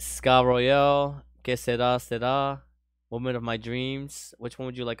see Ska Royale, Que Sera Sera, Woman of My Dreams. Which one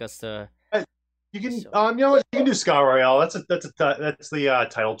would you like us to? You can, you know what? You can do Ska Royale. That's the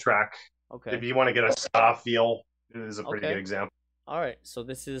title track. Okay. If you want to get a ska feel, it is a pretty good example. All right. So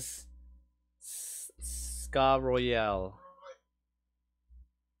this is Ska Royale.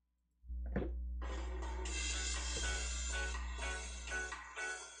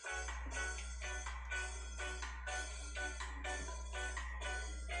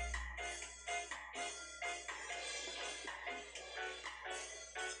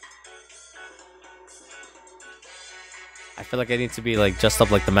 I feel like I need to be like dressed up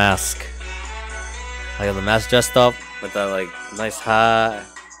like the Mask. Like the Mask dressed up with that like nice hat.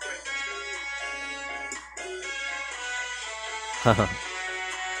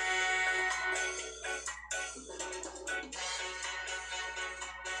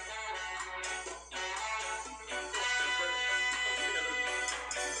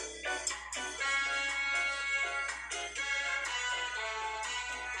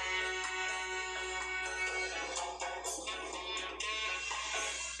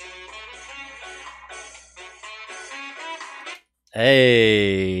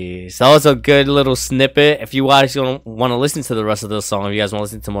 Hey, so that was a good little snippet. If you guys don't want to listen to the rest of the song, if you guys want to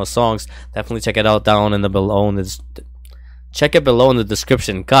listen to more songs, definitely check it out down in the below. Check it below in the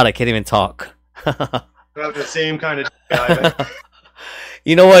description. God, I can't even talk. I have the same kind of guy.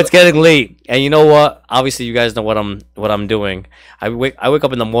 You know what? It's getting late, and you know what? Obviously, you guys know what I'm doing. I wake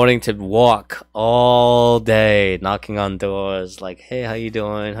up in the morning to walk all day, knocking on doors, like, "Hey, how you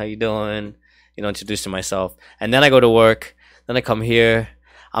doing? How you doing?" You know, introducing myself, and then I go to work. Then I come here.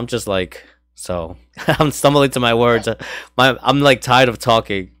 I'm just like, so I'm stumbling to my words. I'm like tired of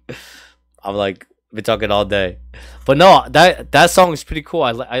talking. I'm like been talking all day, but no, that song is pretty cool.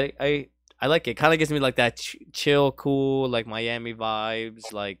 I like it. Kind of gives me like that chill, cool, like Miami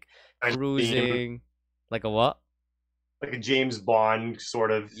vibes, like kind of theme, cruising, like a what? like a James Bond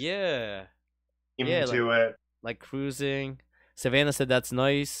sort of Yeah, theme yeah, to it. like cruising. Savannah said that's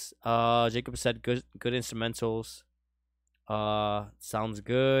nice. Jacob said good instrumentals. Sounds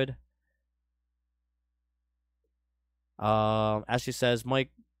good. Ashley says, Mike,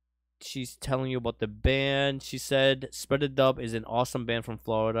 she's telling you about the band. She said Spread the Dub is an awesome band from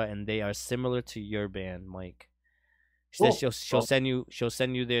Florida, and they are similar to your band, Mike. She said Cool. she'll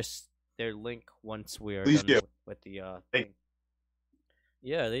send you their link once we're Please done do. with the Thank- thing.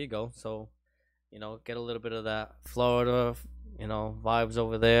 Yeah, there you go. So, get a little bit of that Florida, vibes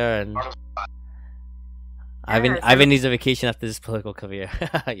over there, and Yeah, Ivan needs a vacation after this political career.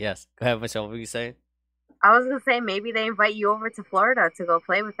 Yes, go ahead, Michelle. What were you saying? I was gonna say maybe they invite you over to Florida to go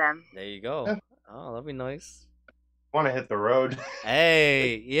play with them. There you go. Yeah. Oh, that'd be nice. Want to hit the road?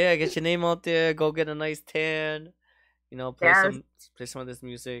 Hey, yeah, get your name out there. Go get a nice tan. Play Yes. some of this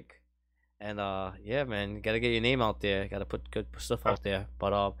music, and yeah, man, you gotta get your name out there. Gotta put good stuff out there.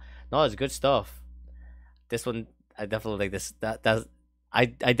 But no, it's good stuff. This one, I definitely like this. I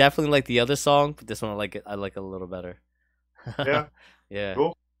definitely like the other song, but this one I like it a little better. Yeah. Yeah.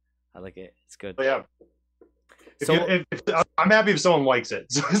 Cool. I like it. It's good. But yeah. So, If I'm happy if someone likes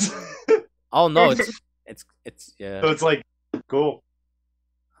it. So oh no, it's yeah. it's like cool.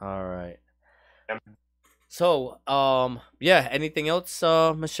 All right. Yeah. So, yeah. Anything else,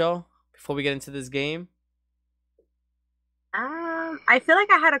 Michelle, before we get into this game? I feel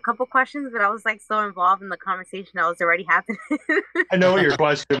like I had a couple questions, but I was like so involved in the conversation that was already happening. I know what your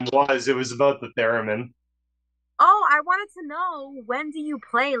question was. It was about the theremin. Oh, I wanted to know, when do you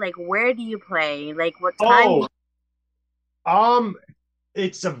play? Like, where do you play? Like, what time?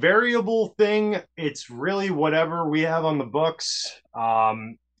 It's a variable thing. It's really whatever we have on the books.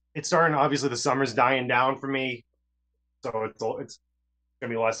 It's starting. Obviously, the summer's dying down for me, so it's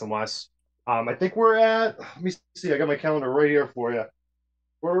gonna be less and less. I think we're at. Let me see. I got my calendar right here for you.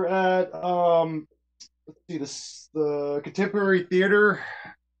 We're at. Let's see. The Contemporary Theater.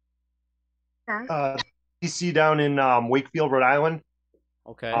 Okay. DC down in Wakefield, Rhode Island.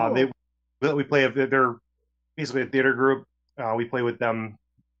 Okay. We play. They're basically a theater group. We play with them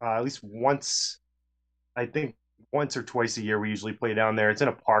at least once. I think once or twice a year. We usually play down there. It's in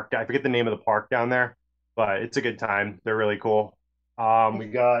a park. I forget the name of the park down there, but it's a good time. They're really cool.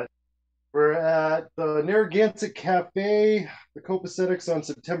 We're at the Narragansett Cafe, the Copacetics, on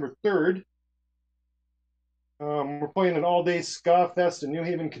September 3rd. We're playing an all-day ska fest in New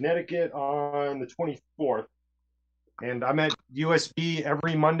Haven, Connecticut on the 24th. And I'm at USB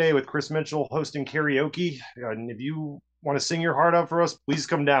every Monday with Chris Mitchell hosting karaoke. And if you want to sing your heart out for us, please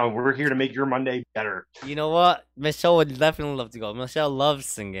come down. We're here to make your Monday better. You know what? Michelle would definitely love to go. Michelle loves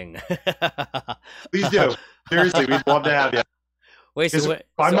singing. Please do. Seriously, we'd love to have you. Wait, If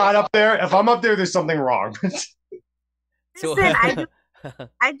I'm not up there, there's something wrong. So- Listen, I do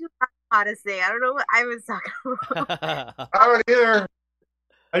not know how to sing. I don't know what I was talking about. I don't either.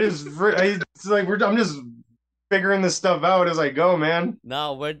 I'm just figuring this stuff out as I go, man.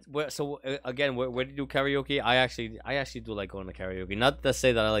 No, where do you do karaoke? I actually do like going to karaoke. Not to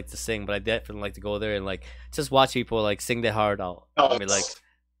say that I like to sing, but I definitely like to go there and like just watch people like sing their heart out. I mean,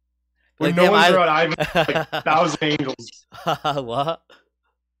 When damn, no one's around, I'm like 1,000 angels. What?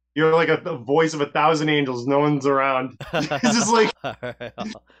 You're like a voice of 1,000 angels. No one's around. It's just like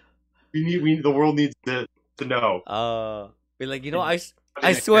the world needs to know. Be like,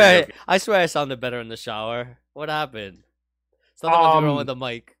 I swear I sounded better in the shower. What happened? Something was wrong with the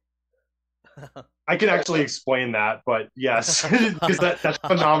mic. I can actually explain that, but yes, because that's a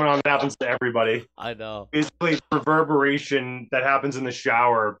phenomenon that happens to everybody. I know. Basically, reverberation that happens in the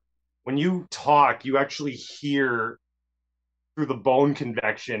shower. When you talk, you actually hear through the bone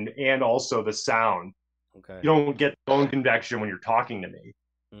convection and also the sound. Okay. You don't get bone convection when you're talking to me.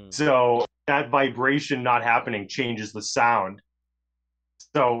 So that vibration not happening changes the sound.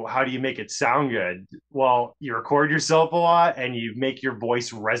 So how do you make it sound good? Well, you record yourself a lot and you make your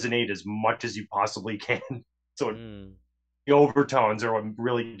voice resonate as much as you possibly can. So the overtones are what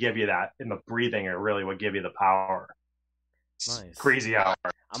really give you that, and the breathing are really what give you the power. It's Nice. crazy hour.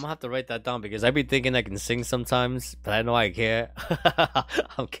 I'm gonna have to write that down because I be thinking I can sing sometimes, but I know I can't.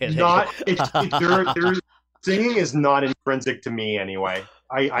 I'm kidding. Singing is not intrinsic to me anyway.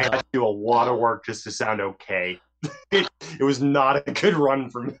 I had to do a lot of work just to sound okay. It was not a good run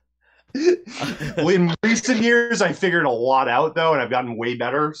for me. In recent years, I figured a lot out though, and I've gotten way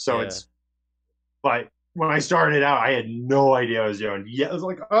better. So but when I started out, I had no idea what I was doing. Yeah, it was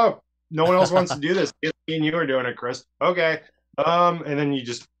like, oh, no one else wants to do this. Me and you are doing it, Chris. Okay. And then you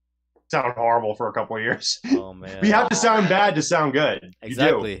just sound horrible for a couple of years. Oh We man. have to sound bad to sound good. You do.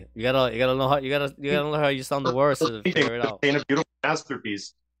 Exactly. You gotta know how you gotta know how you sound the worst to Anything figure it to out. paint a beautiful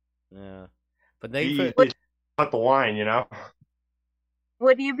masterpiece. Yeah. But thank you You, for you cut the line, you know.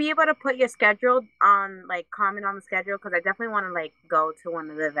 Would you be able to put your schedule on, like, comment on the schedule? Because I definitely want to, like, go to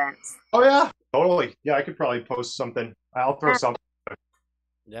one of the events. Oh yeah, totally. Yeah, I could probably post something. I'll throw Uh, something.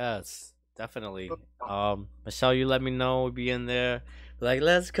 yes, definitely. Michelle, you let me know. We'll be in there. Like,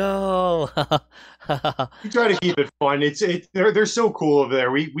 let's go. We try to keep it fun. They're so cool over there.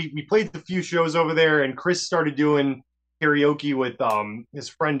 We played the few shows over there, and Chris started doing karaoke with his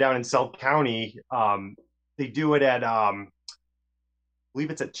friend down in South County. They do it at I believe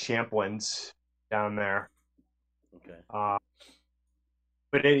it's at Champlin's down there. Okay.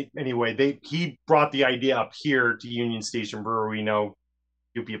 But anyway, he brought the idea up here to Union Station Brewery. We know a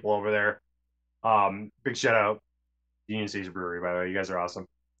few people over there. Big shout out to Union Station Brewery, by the way. You guys are awesome.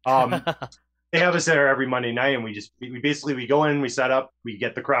 They have us there every Monday night, and we basically we go in, we set up, we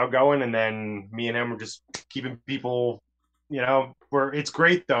get the crowd going, and then me and him are just keeping people. It's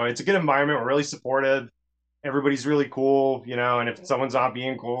great though. It's a good environment. We're really supportive. Everybody's really cool, and if someone's not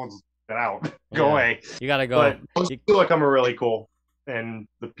being cool, just get out, go Yeah. away. You gotta go. But most people that come are really cool, and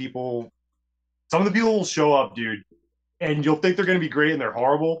some of the people will show up, dude, and you'll think they're gonna be great, and they're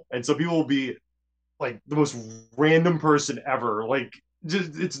horrible, and some people will be like the most random person ever, like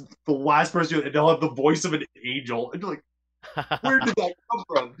just it's the last person, and they'll have the voice of an angel, and you're like, where did that come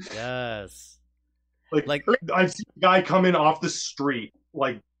from? Yes. Like I've seen a guy come in off the street,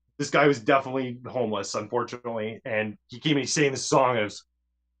 like this guy was definitely homeless, unfortunately, and he came and he sang the song. I was,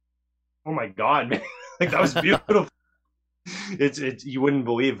 oh my god, man, like that was beautiful. It's you wouldn't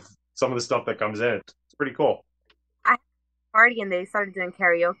believe some of the stuff that comes in. It's pretty cool. I had a party and they started doing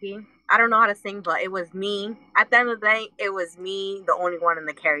karaoke. I don't know how to sing, but it was me. At the end of the day, it was me, the only one in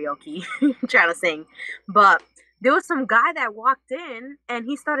the karaoke, trying to sing. But there was some guy that walked in and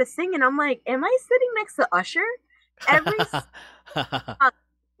he started singing. I'm like, am I sitting next to Usher? Every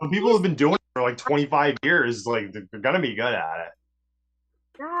Some people have been doing it for like 25 years. Like they're gonna be good at it.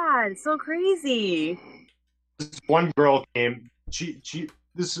 God, so crazy. This one girl came.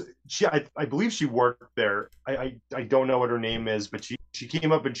 I believe she worked there. I don't know what her name is, but she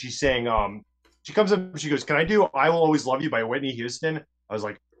came up and she sang. She comes up and she goes, "Can I do I Will Always Love You by Whitney Houston?" I was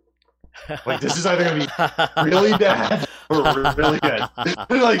like this is either gonna be really bad or really good.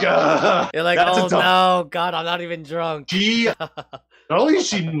 You're like, oh no, God, I'm not even drunk. Not only did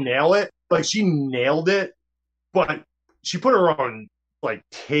she nail it, like she nailed it, but she put her own like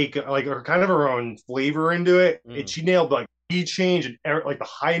take, like her kind of her own flavor into it. And she nailed like key change and like the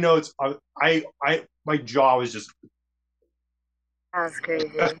high notes. My jaw was just. That was crazy.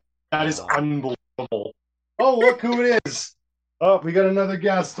 That is unbelievable. Oh, look who it is! Oh, we got another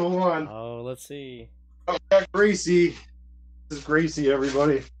guest. Hold on. Oh, let's see. Oh, we got Gracie. This is Gracie,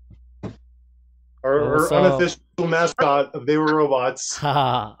 everybody. Our unofficial mascot of They Were Robots.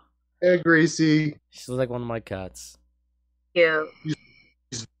 Hey, Gracie. She's like one of my cats. Cute.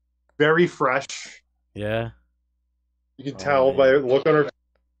 She's very fresh. Yeah. You can tell by the look on her face.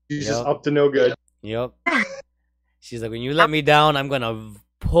 She's just up to no good. Yep. She's like, when you let me down, I'm going to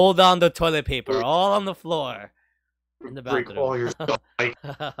pull down the toilet paper all on the floor in the bathroom. Break all your stuff.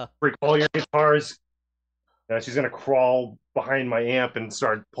 Break all your guitars. She's going to crawl behind my amp and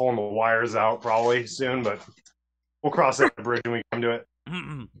start pulling the wires out probably soon, but we'll cross that bridge when we come to it.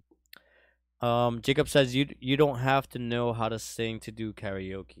 Jacob says you don't have to know how to sing to do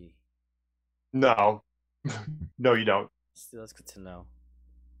karaoke. No. No, you don't. That's good to know.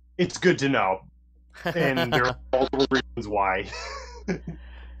 It's good to know. And there are multiple reasons why.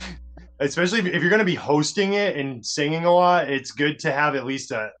 Especially if you're going to be hosting it and singing a lot, it's good to have at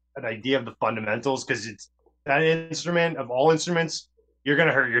least an idea of the fundamentals, because it's that instrument of all instruments, you're going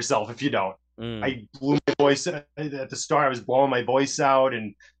to hurt yourself if you don't. I blew my voice at the start. I was blowing my voice out,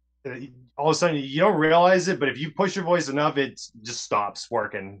 and all of a sudden you don't realize it, but if you push your voice enough, it just stops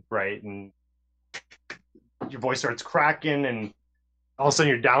working, right? And your voice starts cracking, and all of a sudden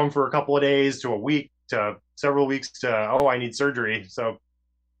you're down for a couple of days to a week to several weeks to, oh, I need surgery. So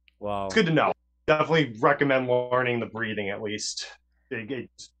wow, it's good to know. Definitely recommend learning the breathing at least.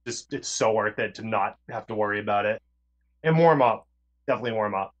 It's so worth it to not have to worry about it. And warm up. Definitely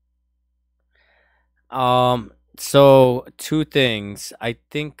warm up. So two things. I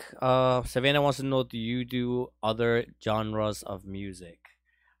think Savannah wants to know, do you do other genres of music?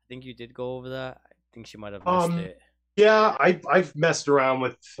 I think you did go over that. I think she might have missed it. Yeah, I've messed around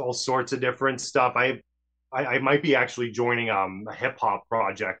with all sorts of different stuff. I might be actually joining a hip hop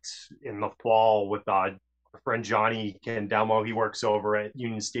project in the fall with a friend Johnny Candelmo. He works over at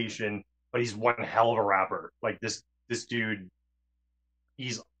Union Station, but he's one hell of a rapper. Like this dude,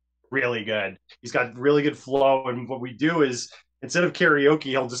 he's really good. He's got really good flow, and what we do is instead of karaoke,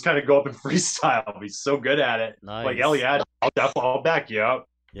 he'll just kind of go up and freestyle. He's so good at it. Nice. Like hell yeah, I'll back you up.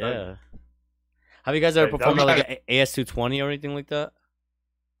 Yeah. Have you guys ever performed at like an AS220 or anything like that?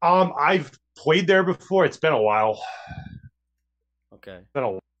 I've played there before. It's been a while. Okay. It's been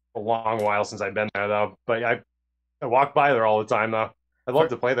a long while since I've been there though. But I walk by there all the time though. I'd love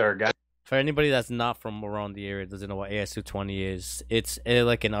to play there again. For anybody that's not from around the area, doesn't know what AS220 is, it's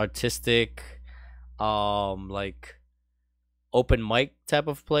like an artistic, like open mic type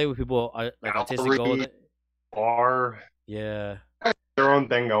of play where people are like artistic go with it. Bar. Yeah. Their own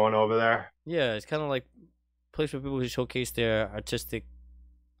thing going over there. Yeah, it's kind of like a place for people who showcase their artistic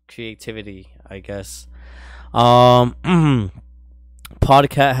creativity, I guess. Podcat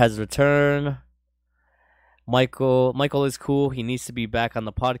has returned. Michael is cool. He needs to be back on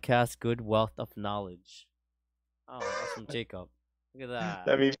the podcast. Good wealth of knowledge. Oh, that's from Jacob. Look at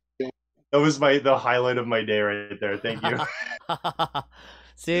that. I mean, that was the highlight of my day right there. Thank you.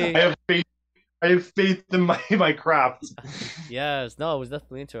 See, I have faith in my craft. Yes, no, it was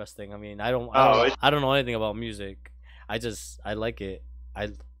definitely interesting. I mean, I don't know anything about music. I like it. I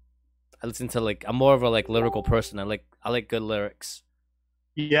listen to like, I'm more of a like lyrical person. I like good lyrics.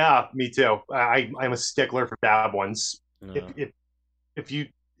 Yeah, me too. I'm a stickler for bad ones. Yeah. If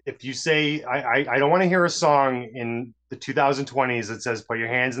you say I don't want to hear a song in the 2020s that says put your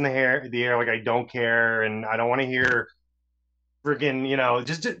hands in the air like I don't care, and I don't want to hear freaking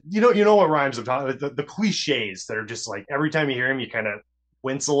just you know what rhymes I'm talking about, the cliches that are just like every time you hear them you kind of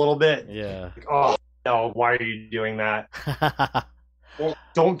wince a little bit. Yeah. Like, oh no, why are you doing that?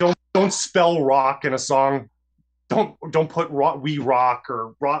 Don't spell rock in a song. Don't put rock, we rock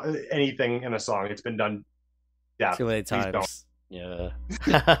or rock anything in a song. It's been done too many times. Yeah.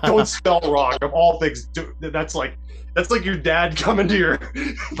 Don't spell rock of all things. That's like your dad coming to your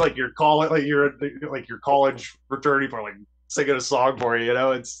your college fraternity for like singing a song for you.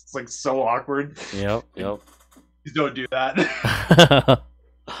 It's like so awkward. Yep. Please don't do that.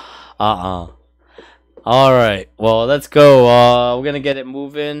 All right. Well, let's go. We're gonna get it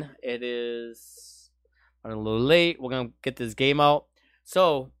moving. It is running a little late. We're gonna get this game out.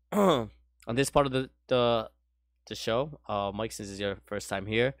 So, on this part of the show, Mike, since it's your first time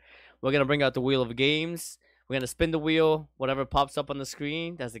here, we're gonna bring out the wheel of games. We're gonna spin the wheel. Whatever pops up on the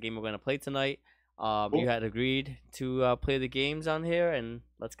screen, that's the game we're gonna play tonight. You had agreed to play the games on here, and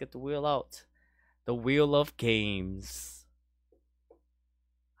let's get the wheel out. The wheel of games.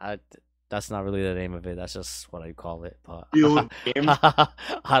 That's not really the name of it. That's just what I call it. But Wheel of games.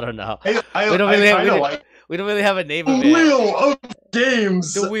 I don't know. We don't really have a name of it. Wheel of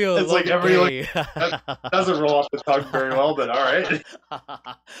games. The wheel. It's like that doesn't roll off the tongue very well, but all right.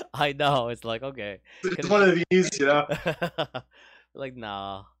 I know. It's like okay. It's one of these, Like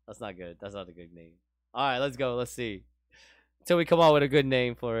nah, that's not good. That's not a good name. All right, let's go. Let's see. Until we come out with a good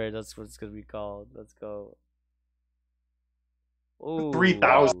name for it, that's what it's gonna be called. Let's go.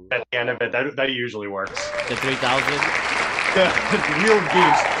 3,000 at the end of it. That usually works. The 3,000. The wheel of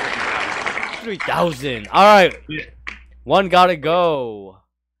games. 3,000. All right. Yeah. One gotta go.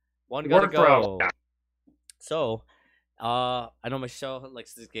 One gotta go. So, I know Michelle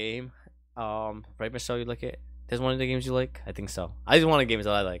likes this game. Right, Michelle, you like it? There's one of the games you like? I think so. I just want the games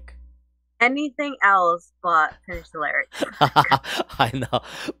that I like. Anything else but Finish the Lyrics. I know.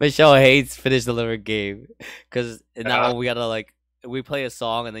 Michelle hates Finish the Lyric game. Because in that one, we gotta like, we play a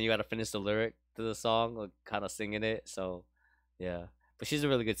song and then you gotta finish the lyric to the song, like, kind of singing it. So, yeah. But she's a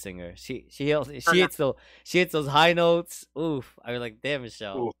really good singer. She hits those high notes. Oof. I was like, damn,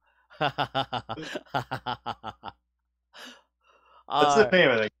 Michelle. What's the name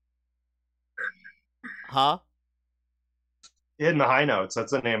of it? Huh? Hitting the high notes.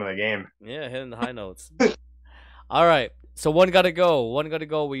 That's the name of the game. Yeah, hitting the high notes. All right. So one gotta go.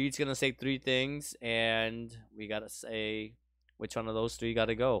 We're each gonna say three things, and we gotta say which one of those three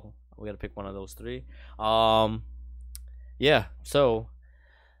gotta go. We gotta pick one of those three. Yeah. So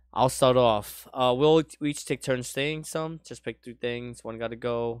I'll start off. We'll each take turns saying some. Just pick three things. One gotta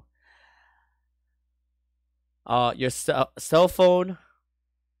go. Your cell phone,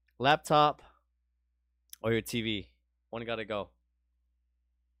 laptop, or your TV. One gotta go.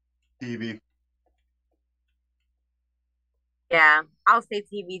 TV. Yeah, I'll say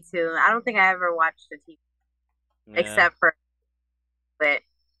TV too. I don't think I ever watched a TV except for with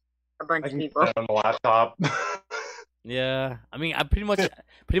a bunch of people on the laptop. Yeah, I mean, I pretty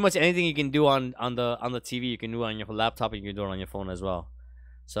much anything you can do on the TV, you can do on your laptop, and you can do it on your phone as well.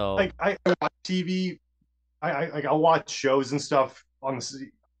 So I watch TV I'll watch shows and stuff on the.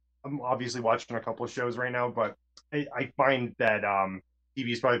 I'm obviously watching a couple of shows right now, but I find that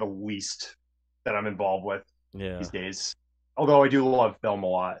TV is probably the least that I'm involved with Yeah. these days. Although I do love film a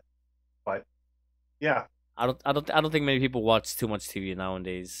lot, but yeah, I don't think many people watch too much TV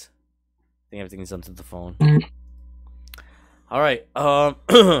nowadays. I think everything's onto the phone. All right.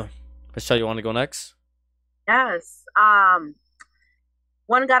 Michelle, you want to go next? Yes.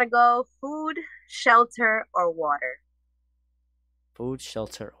 One gotta go. Food, shelter, or water. Food,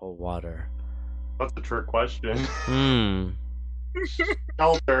 shelter, or water? that's a trick question. Hmm.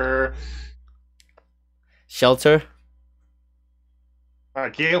 Shelter. Shelter? I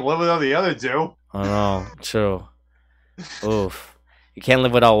can't live without the other two. I don't know. True. Oof. You can't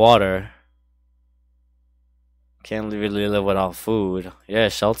live without water. Can't really live without food. Yeah,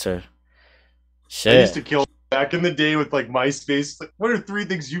 shelter. I used Shit. to kill back in the day with like MySpace. Like, what are 3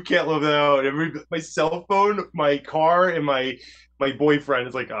 things you can't live without? My cell phone, my car, and my boyfriend.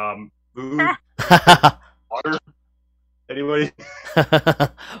 It's like food, water. Anybody?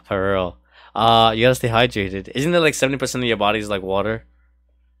 For real. You gotta stay hydrated. Isn't it like 70% of your body is like water?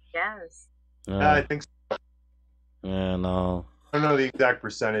 Yes. I Yeah, think so. yeah, no. I don't know the exact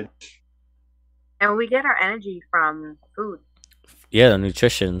percentage. And we get our energy from food. Yeah, the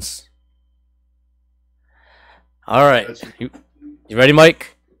nutritions. All right. That's You ready,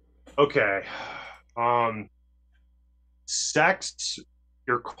 Mike? okay. Sex,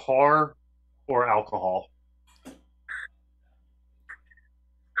 your car, or alcohol.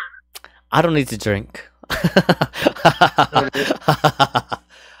 I don't need to drink.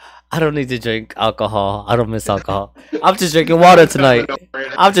 I don't need to drink alcohol. I don't miss alcohol. I'm just drinking water tonight.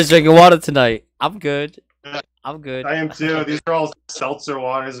 I'm just drinking water tonight. I'm good. I'm good. I am too. These are all seltzer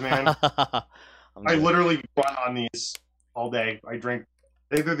waters, man. I'm I good. literally run on these all day. I drink.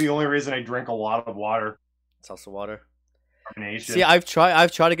 I think they're the only reason I drink a lot of water. Salsa water. Combination. See, I've tried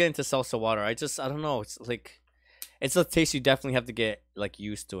to get into salsa water. I don't know. It's like it's a taste you definitely have to get like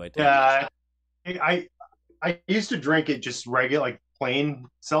used to. I think. Yeah, I used to drink it just regular, like plain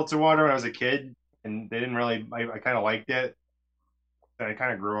seltzer water when I was a kid, and they didn't really. I kind of liked it. Then it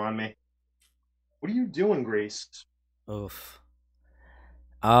kind of grew on me. What are you doing, Grace? Oof.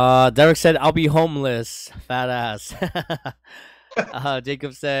 Derek said I'll be homeless. Fat ass.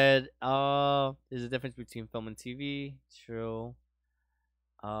 Jacob said, there's a difference between film and TV. True.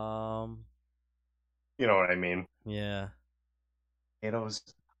 Um, You know what I mean? yeah. Potatoes.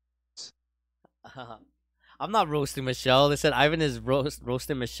 I'm not roasting Michelle. They said Ivan is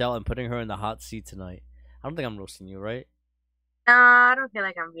roasting Michelle and putting her in the hot seat tonight. I don't think I'm roasting you, right? I don't feel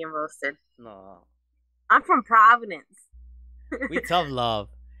like I'm being roasted. No. I'm from Providence. We tough love.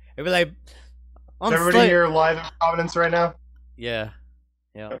 It'd be like, Is I'm everybody sli- here live in Providence right now? Yeah.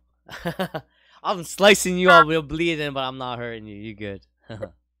 Yeah. I'm slicing you up, you're bleeding, but I'm not hurting you. You good.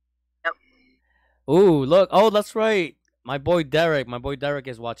 Ooh, look. Oh, that's right. My boy Derek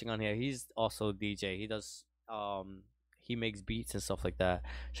is watching on here. He's also a DJ. He does he makes beats and stuff like that.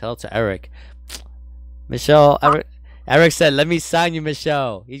 Shout out to Eric. Michelle, Eric said, "Let me sign you,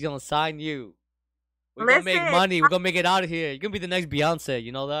 Michelle." He's gonna sign you. We're gonna make Listen, money. We're gonna make it out of here. You're gonna be the next Beyonce.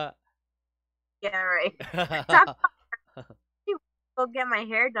 You know that? Yeah, right. Go get my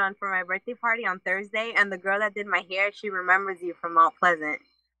hair done for my birthday party on Thursday, and the girl that did my hair, she remembers you from Mount Pleasant.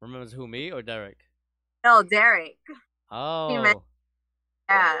 Remembers who, me or Derek? No, Derek. Oh.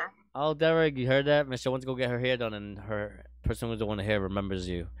 Yeah. Oh, Derek, you heard that? Michelle wants to go get her hair done, and her person who's doing the hair remembers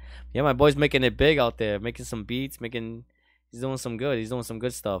you. Yeah, my boy's making it big out there, making some beats, he's doing some good. He's doing some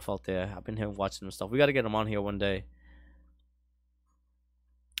good stuff out there. I've been here watching him stuff. We got to get him on here one day.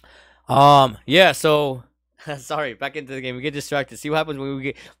 Yeah. So, sorry. Back into the game. We get distracted. See what happens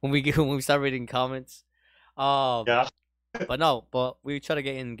when we start reading comments. Yeah. But we try to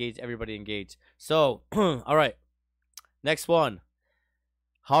get engaged. Everybody engaged. So, all right. Next one.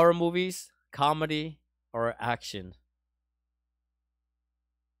 Horror movies, comedy, or action?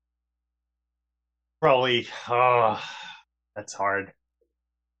 Probably. That's hard.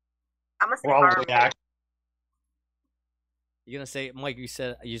 I'm gonna say horror. Probably action. You gonna say, Mike? You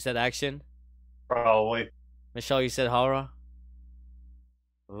said action. Probably. Michelle, you said horror.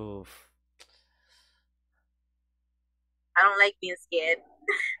 Oof. I don't like being scared.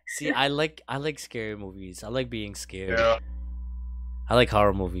 See, I like scary movies. I like being scared. Yeah. I like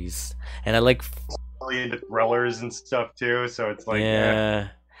horror movies, and I like Really into thrillers and stuff too. So it's like yeah,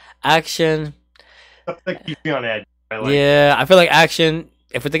 action. stuff that keeps me on edge. I like. Yeah, I feel like action.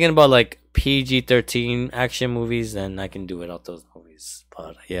 If we're thinking about like PG-13 action movies, then I can do without those movies.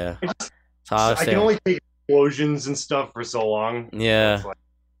 But yeah, so I can only take explosions and stuff for so long. Yeah. So it's like,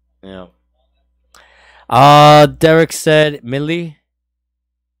 Yeah. Derek said Millie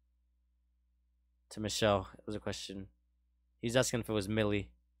to Michelle. It was a question. He's asking if it was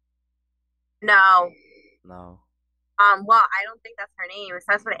Millie. No. No. Well, I don't think that's her name. It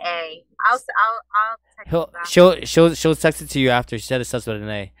starts with an A. I'll text you back. She'll text it to you after. She said it starts with an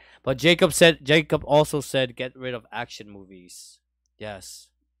A. But Jacob also said get rid of action movies. Yes.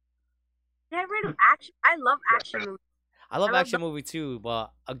 Get rid of action. I love action movies. I love action movie too,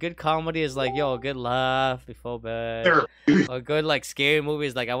 but a good comedy is like, yo, a good laugh before bed. A good like scary movie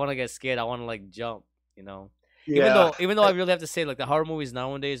is like, I want to get scared. I want to like jump, you know. Yeah. Even though I really have to say, like, the horror movies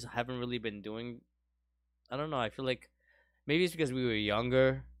nowadays haven't really been doing. I don't know. I feel like maybe it's because we were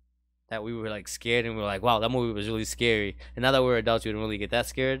younger that we were like scared and we were like, wow, that movie was really scary. And now that we're adults, we don't really get that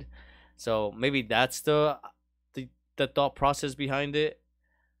scared. So maybe that's the thought process behind it.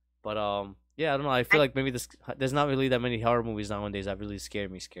 But yeah, I don't know. I feel like maybe there's not really that many horror movies nowadays that really scare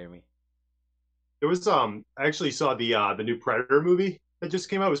me. There was I actually saw the new Predator movie that just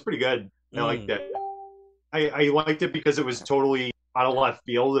came out. It was pretty good. I liked it. I liked it because it was totally out of left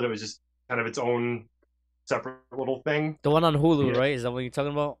field and it was just kind of its own separate little thing. The one on Hulu, right? Is that what you're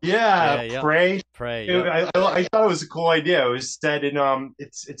talking about? Yeah, Prey. Yeah. I thought it was a cool idea. It was set in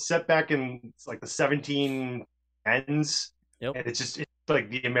it's set back in like the 1710s. Yep. And it's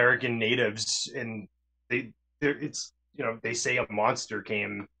like the American natives, and they say a monster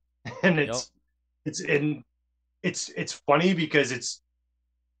came, and it's funny because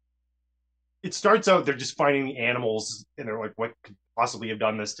it starts out they're just finding the animals and they're like, what could possibly have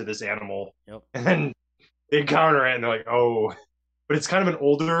done this to this animal? Yep. And then they encounter it and they're like, oh, but it's kind of an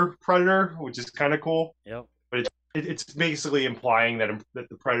older predator, which is kind of cool. Yep. But it's basically implying that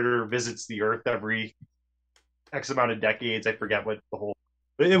the predator visits the earth every X amount of decades. I forget what the whole.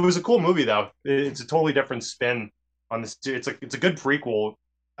 It was a cool movie though. It's a totally different spin on this. It's a good prequel.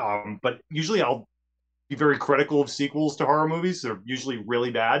 But usually I'll be very critical of sequels to horror movies. They're usually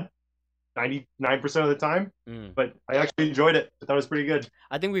really bad, 99% of the time. But I actually enjoyed it. I thought it was pretty good.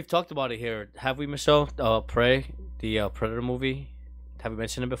 I think we've talked about it here. Have we, Michelle? Prey, the Predator movie. Have we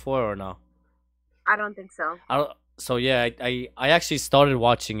mentioned it before or no? I don't think so. So yeah, I actually started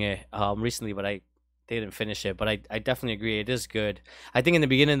watching it recently, but I didn't finish it. But I definitely agree, it is good. I think in the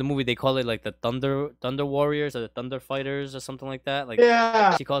beginning of the movie they call it like the Thunder Warriors or the Thunder Fighters or something like that. Like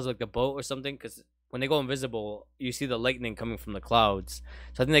she calls it like the boat or something because when they go invisible, you see the lightning coming from the clouds.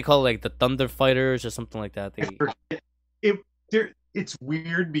 So I think they call it like the Thunder Fighters or something like that. It's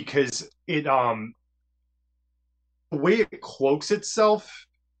weird because it the way it cloaks itself.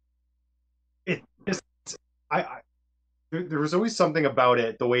 There was always something about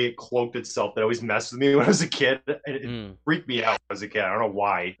it, the way it cloaked itself, that always messed with me when I was a kid. It freaked me out as a kid. I don't know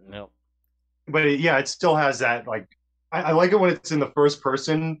why. No. But it still has that, like, I like it when it's in the first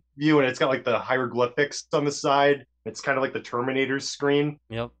person view and it's got like the hieroglyphics on the side. It's kind of like the Terminator's screen.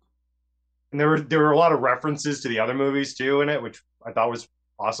 Yep. And there were a lot of references to the other movies too in it, which I thought was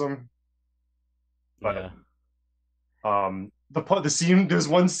awesome. But the scene, there's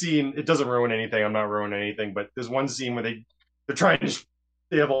one scene, it doesn't ruin anything, I'm not ruining anything, but there's one scene where they're trying to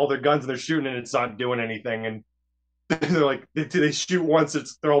they have all their guns and they're shooting and it's not doing anything, and they're like they shoot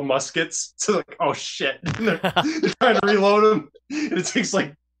once, they're all muskets, so like, oh shit. They're trying to reload them and it takes like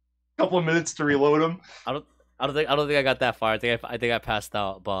a couple of minutes to reload them. I don't think I got that far. I think I passed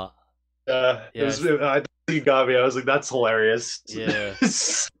out, but I think you got me. I was like, that's hilarious. Yeah.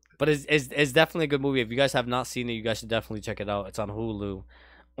 But it's definitely a good movie. If you guys have not seen it, you guys should definitely check it out. It's on Hulu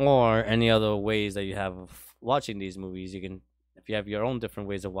or any other ways that you have of watching these movies. You can, if you have your own different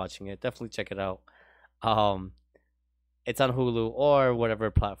ways of watching it, definitely check it out. It's on Hulu or whatever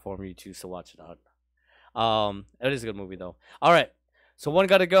platform you choose to watch it on. It is a good movie though. All right, so one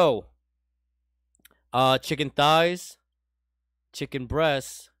gotta go. Chicken thighs, chicken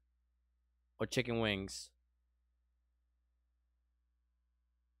breasts, or chicken wings.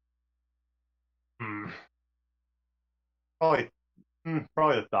 Probably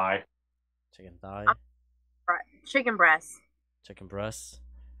the thigh. Chicken thigh. Chicken breast. Chicken breast.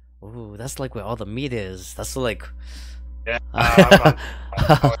 Ooh, that's like where all the meat is. That's like. Yeah.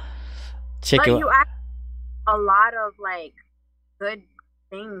 But Chicken. you act a lot of like good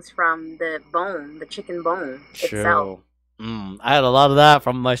things from the bone, the chicken bone itself. I had a lot of that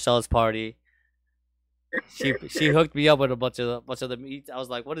from Michelle's party. She hooked me up with a bunch of the meat. I was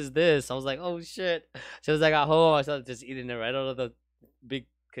like, "What is this?" I was like, "Oh shit!" So as I got home, I started just eating it right out of the big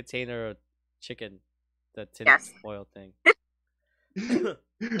container of chicken, the tin foil thing.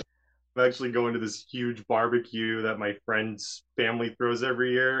 I'm actually going to this huge barbecue that my friend's family throws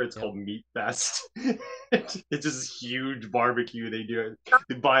every year. It's Yep. called Meat Fest. It's just this huge barbecue they do.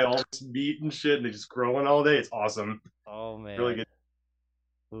 They buy all this meat and shit, and they just grill it all day. It's awesome. Oh man. Really good.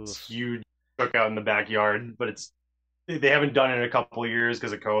 It's Oof. huge cookout in the backyard, but they haven't done it in a couple of years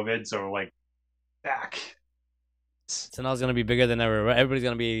because of COVID. So we're like back. So now it's gonna be bigger than ever. Right? Everybody's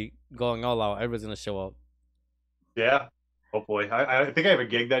gonna be going all out. Everybody's gonna show up. Yeah, hopefully. I think I have a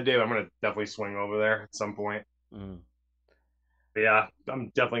gig that day, but I'm gonna definitely swing over there at some point. Mm. But yeah,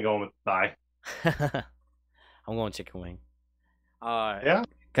 I'm definitely going with thigh. I'm going chicken wing. All right. Yeah.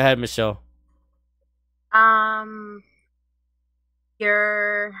 Go ahead, Michelle.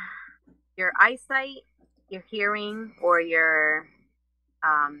 Your eyesight, your hearing, or your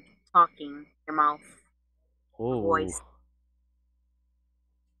talking, your mouth, Ooh. voice.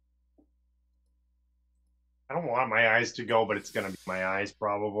 I don't want my eyes to go, but it's gonna be my eyes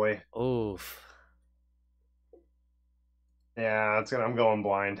probably. Oof. Yeah, I'm going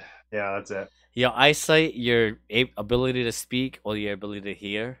blind. Yeah, that's it. Your eyesight, your ability to speak, or your ability to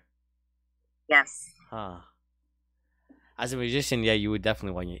hear. Yes. Huh. As a musician, yeah, you would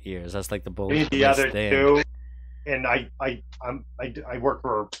definitely want your ears. That's like the I need the best other thing. two, and I work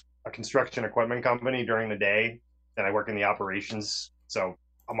for a construction equipment company during the day, and I work in the operations, so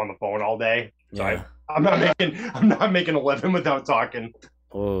I'm on the phone all day. So Yeah. I'm not making a living without talking.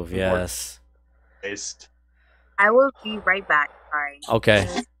 Oh yes. Based. I will be right back. Sorry. Okay.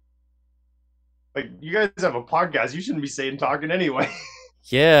 Like you guys have a podcast, you shouldn't be saying talking anyway.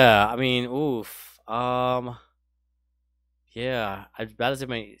 Yeah. I mean, oof. Yeah. As bad as it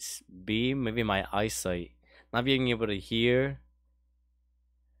may be, maybe my eyesight, not being able to hear.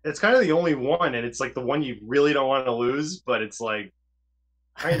 It's kind of the only one, and it's like the one you really don't want to lose, but it's like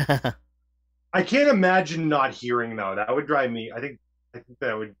I can't imagine not hearing though. That would drive me. I think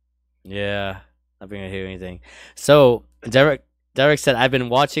that would. Yeah, not being able to hear anything. So Derek said, "I've been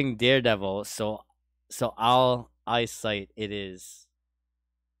watching Daredevil, so I'll eyesight it is."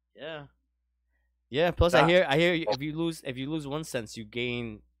 Yeah, yeah. Plus, I hear if you lose one sense, you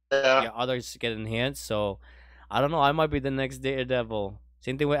gain Yeah. your others get enhanced. So I don't know. I might be the next Daredevil.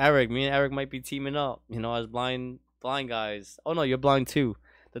 Same thing with Eric. Me and Eric might be teaming up. You know, as blind guys. Oh no, you're blind too.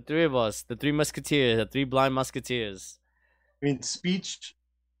 The three of us, the three musketeers, the three blind musketeers. I mean, speech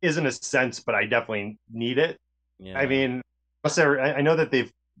isn't a sense, but I definitely need it. Yeah. I mean, I know that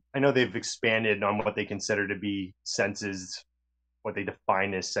they've expanded on what they consider to be senses, what they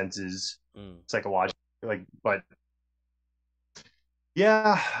define as senses psychologically. Like, but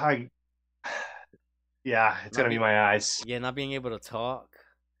yeah, it's gonna be my eyes. Yeah, not being able to talk.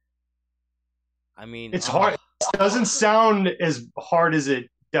 I mean, it's hard. It doesn't sound as hard as it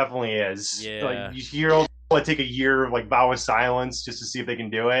definitely is. Yeah. Like you hear people that take a year of like vow of silence just to see if they can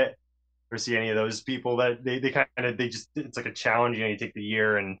do it, or see any of those people that they just it's like a challenge. You know, you take the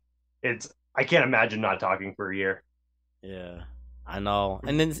year, and I can't imagine not talking for a year. Yeah, I know.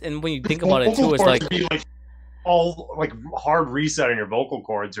 And when you think about it too, it's like all like hard reset on your vocal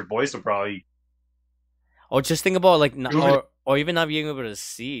cords. Your voice will probably. Or just think about like or even not being able to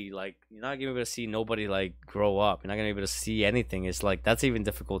see, like you're not able to see nobody like grow up. You're not gonna be able to see anything. It's like that's even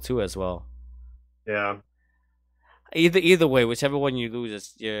difficult too as well. Yeah. Either way, whichever one you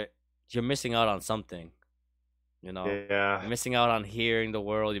lose, you're missing out on something. You know. Yeah. You're missing out on hearing the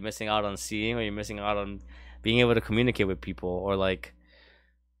world. You're missing out on seeing, or you're missing out on being able to communicate with people, or like.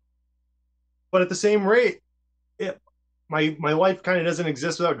 But at the same rate, my life kind of doesn't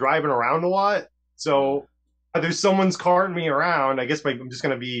exist without driving around a lot. So. There's someone's carting me around. I guess I'm just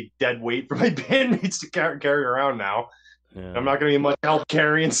gonna be dead weight for my bandmates to carry around now. Yeah. I'm not gonna be much help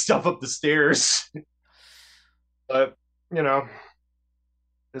carrying stuff up the stairs. But you know,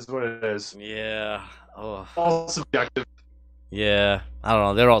 is what it is. Yeah. Oh. All subjective. Yeah, I don't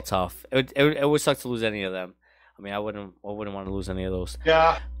know. They're all tough. It would suck to lose any of them. I mean, I wouldn't want to lose any of those.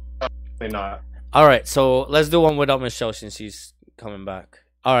 Yeah, probably not. All right, so let's do one without Michelle since she's coming back.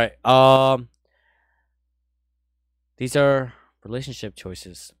 All right. These are relationship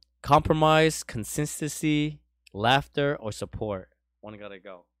choices: compromise, consistency, laughter, or support. One gotta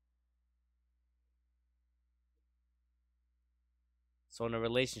go. So in a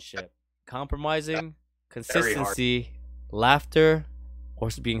relationship, compromising, consistency, laughter, or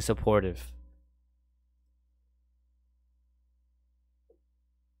being supportive.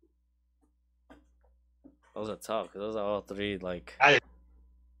 Those are tough because those are all three like.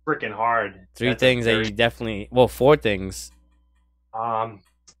 Freaking hard. Three things that you definitely. Well, four things.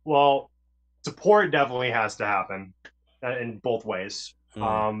 Well, support definitely has to happen in both ways.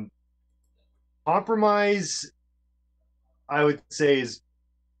 Compromise, I would say, is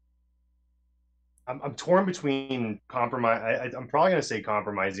I'm torn between compromise. I'm probably gonna say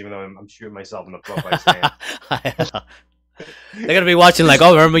compromise, even though I'm shooting myself in the foot by saying. They're gonna be watching like,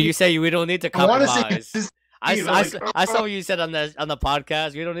 oh, remember you say we don't need to I want to say compromise. I saw what you said on the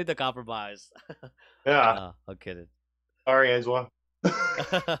podcast. We don't need to compromise. yeah. I'm kidding. Sorry, Angela.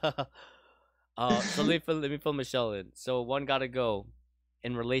 So let me fill Michelle in. So one gotta go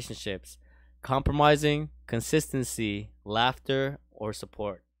in relationships: compromising, consistency, laughter, or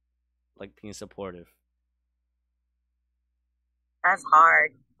support. Like being supportive. That's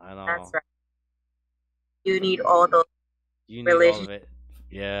hard. I know. That's right. You need all those You need all of it.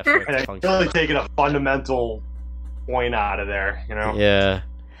 Yeah, for it And to I'm function. really taking a fundamental point out of there, you know. Yeah.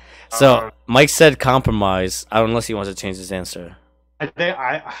 So Mike said compromise. Unless he wants to change his answer. I think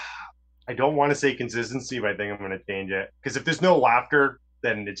I don't want to say consistency, but I think I'm going to change it because if there's no laughter,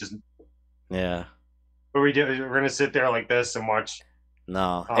 then it just Yeah. what we do is we're going to sit there like this and watch.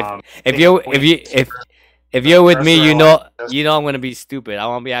 No. Think If you're with me, you know Yes. I'm gonna be stupid. I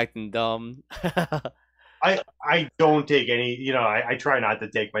won't be acting dumb. I don't take any, you know, I try not to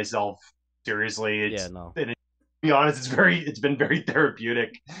take myself seriously. It's, Yeah, no. and to be honest, it's been very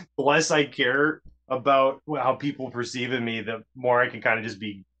therapeutic. The less I care about how people perceive of me, the more I can kind of just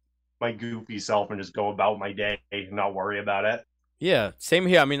be my goofy self and just go about my day and not worry about it. Yeah, same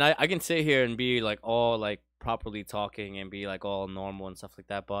here. I mean, I can sit here and be like all like properly talking and be like all normal and stuff like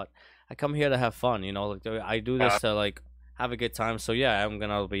that, but I come here to have fun, you know. Like I do this to like have a good time. So yeah, I'm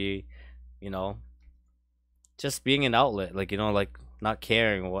gonna be, you know, just being an outlet, like, you know, like not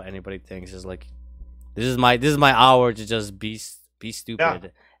caring what anybody thinks is like this is my hour to just be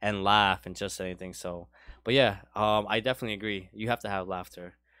stupid and laugh and just anything. So, but yeah, I definitely agree. You have to have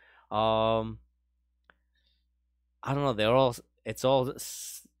laughter. Um, I don't know. It's all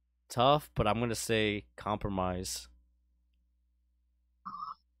tough, but I'm gonna say compromise.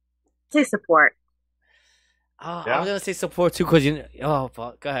 say support. I Yeah. was gonna say support too, cause you. Oh,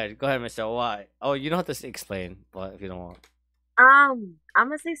 but go ahead, Michelle. Why? Oh, you don't have to explain, but if you don't want. I'm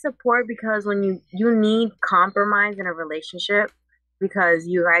gonna say support because when you need compromise in a relationship because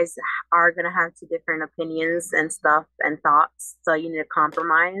you guys are gonna have two different opinions and stuff and thoughts, so you need to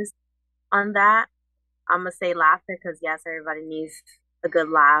compromise on that. I'm gonna say laughter because yes, everybody needs a good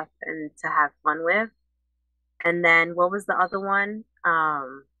laugh and to have fun with. And then what was the other one?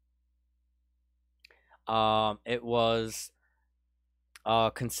 It was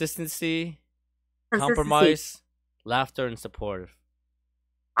consistency, Consistency. compromise, laughter, and supportive.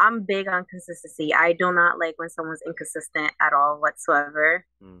 I'm big on consistency. I do not like when someone's inconsistent at all whatsoever.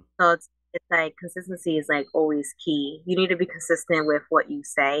 Mm. So it's like consistency is like always key. You need to be consistent with what you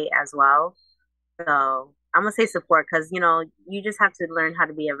say as well. So I'm gonna say support because you know you just have to learn how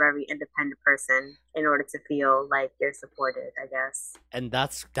to be a very independent person in order to feel like you're supported, I guess. And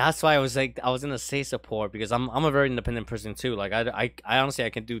that's why I was like I was gonna say support because I'm a very independent person too. Like I honestly I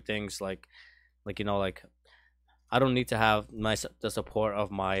can do things like you know like I don't need to have the support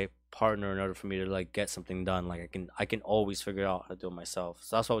of my partner in order for me to like get something done. Like I can always figure out how to do it myself.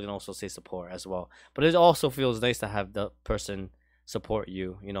 So that's why we can also say support as well. But it also feels nice to have the person support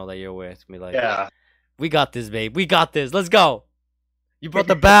you, you know, that you're with. Me like, Yeah. we got this, babe. We got this. Let's go. You brought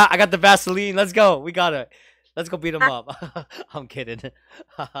the bat. I got the Vaseline. Let's go. We got it. Let's go beat him up. I'm kidding.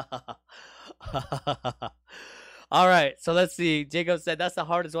 All right. So let's see. Jacob said that's the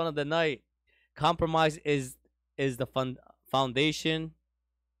hardest one of the night. Compromise is the foundation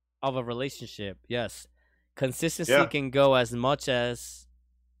of a relationship. Yes. Consistency Yeah. can go as much as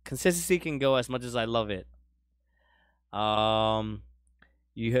I love it.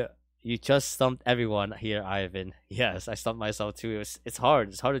 You you just stumped everyone here, Ivan. Yes, I stumped myself too. It's hard.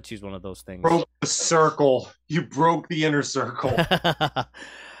 It's hard to choose one of those things. Broke the circle. You broke the inner circle.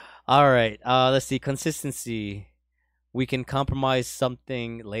 All right. Let's see. Consistency. We can compromise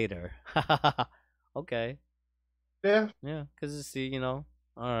something later. Okay. Yeah. Yeah. Consistency. You know.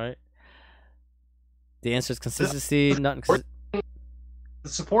 All right. The answer is consistency. Not. The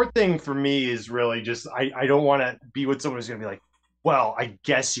support thing for me is really just I don't want to be with someone who's gonna be like, well, I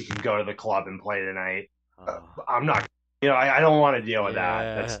guess you can go to the club and play tonight. I'm not, you know, I don't want to deal with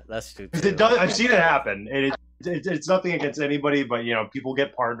that. That's true. It does, I've seen it happen, and it's nothing against anybody, but you know, people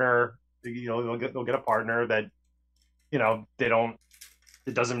get partner, you know, they'll get a partner that, you know, they don't.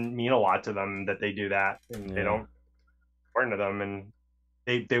 It doesn't mean a lot to them that they do that, and they don't partner them, and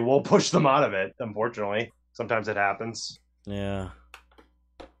they will push them out of it. Unfortunately, sometimes it happens. Yeah.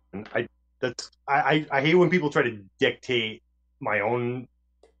 And I hate when people try to dictate my own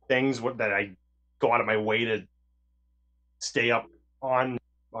things that I go out of my way to stay up on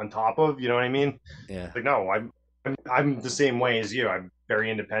top of. You know what I mean? Yeah. Like, no, I'm the same way as you. I'm very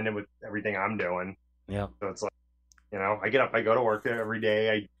independent with everything I'm doing. Yeah. So it's like, I get up, I go to work every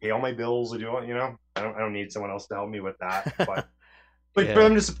day, I pay all my bills, I do it, I don't need someone else to help me with that. But for Yeah.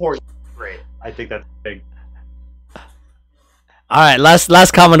 them to support, great. I think that's big. All right,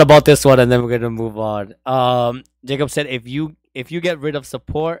 last comment about this one, and then we're gonna move on. Jacob said, if you get rid of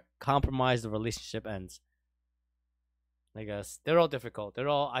support, compromise, the relationship ends. I guess they're all difficult. They're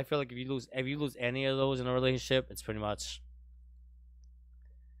all. I feel like if you lose any of those in a relationship, it's pretty much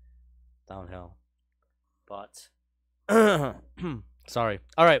downhill. But sorry.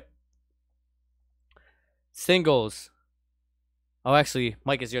 All right, singles. Oh, actually,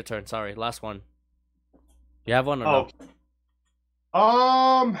 Mike, it's your turn. Sorry, last one. You have one or no?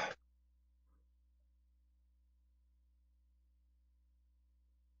 Oh,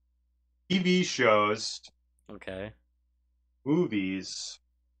 TV shows, Okay. movies,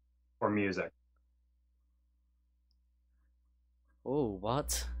 or music. Oh,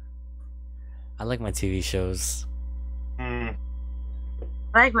 what? I like my TV shows. Hmm.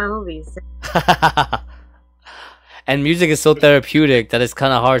 I like my movies. And music is so therapeutic that it's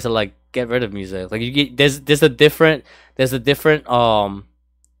kind of hard to like get rid of music. Like you get there's a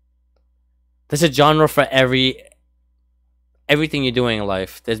genre for everything you're doing in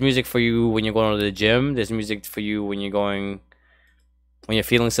life. There's music for you when you're going to the gym. There's music for you when you're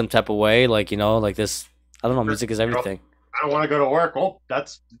feeling some type of way. Like like this. I don't know. Music is everything. I don't want to go to work. Oh,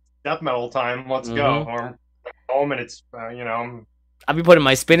 that's death metal time. Let's go. Or home and it's I'll be putting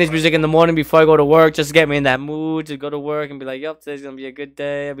my spinach music in the morning before I go to work, just to get me in that mood to go to work and be like, "Yep, today's gonna be a good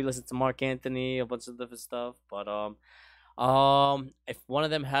day." I'll be listening to Mark Anthony, a bunch of different stuff. But if one of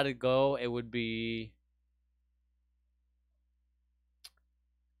them had to go, it would be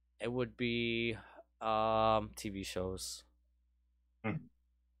TV shows.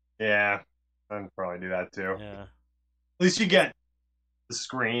 Yeah, I'd probably do that too. Yeah. At least you get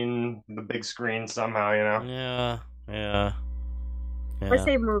the big screen somehow, Yeah. Yeah. I Yeah.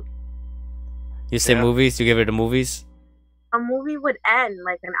 say movie. You say Yeah. movies? You give it to movies? A movie would end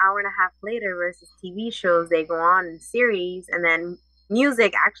like an hour and a half later versus TV shows. They go on in series, and then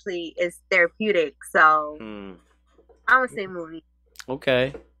music actually is therapeutic. So I would say movie.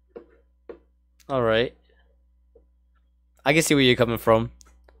 Okay. All right. I can see where you're coming from.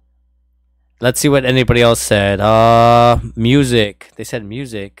 Let's see what anybody else said. Music. They said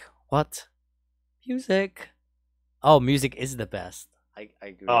music. What? Music. Oh, music is the best. I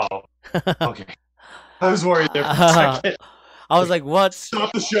agree. Oh, okay. I was worried there for a second. I was like, what?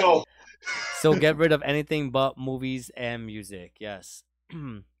 Stop the show. So get rid of anything but movies and music. Yes.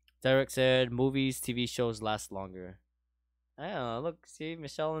 Derek said movies, TV shows last longer. I don't know. Look, see,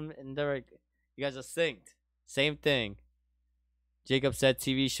 Michelle and Derek, you guys are synced. Same thing. Jacob said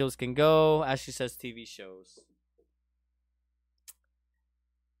TV shows can go. Ashley says TV shows.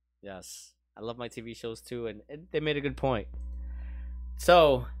 Yes. I love my TV shows too, and they made a good point.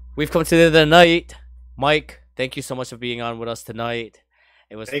 So, we've come to the end of the night. Mike, thank you so much for being on with us tonight.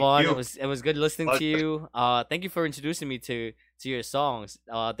 It was fun. you. It was good listening to you. Thank you for introducing me to your songs.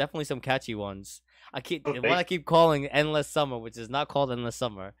 Definitely some catchy ones. I keep calling Endless Summer, which is not called Endless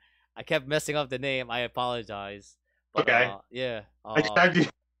Summer. I kept messing up the name. I apologize. But, Okay. Yeah. I tagged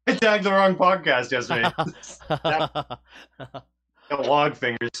the wrong podcast yesterday. Got log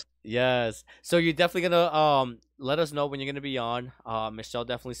fingers. Yes. So you're definitely gonna let us know when you're gonna be on. Michelle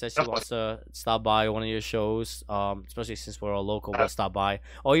definitely says she wants to stop by one of your shows. Especially since we're all local, we'll stop by.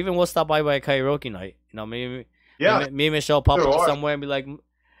 Or even we'll stop by a karaoke night. Maybe me and Michelle pop up somewhere and be like,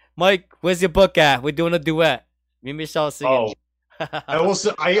 Mike, where's your book at? We're doing a duet. Me and Michelle singing.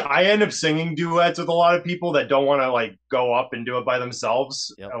 I end up singing duets with a lot of people that don't want to like go up and do it by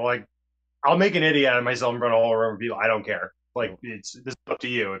themselves. Yep. I'm like, I'll make an idiot out of myself in front of all around people. I don't care. Like this is up to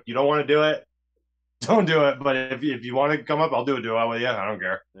you. If you don't want to do it, don't do it. But if you want to come up, I'll do a duet with you. I don't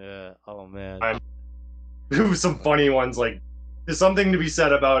care. Yeah. Oh man. Some funny ones like there's something to be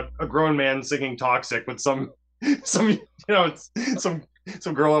said about a grown man singing "Toxic" with some some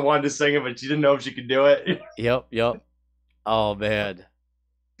girl that wanted to sing it, but she didn't know if she could do it. Yep. Oh man.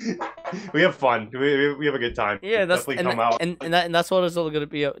 We have fun. We have a good time. Yeah, that's definitely come out. And that's what it's all gonna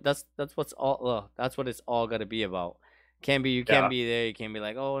be. That's what it's all gonna be about. Can't be there. You can't be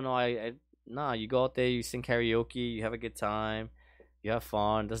like, oh no, nah. You go out there, you sing karaoke, you have a good time, you have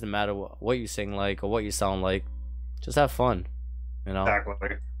fun. Doesn't matter what you sing like or what you sound like. Just have fun. Exactly.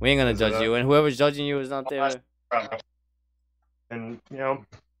 We ain't gonna judge you, and whoever's judging you is not there. And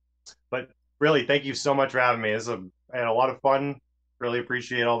but really, thank you so much for having me. I had a lot of fun. Really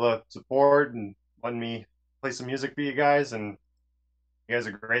appreciate all the support and letting me play some music for you guys. And you guys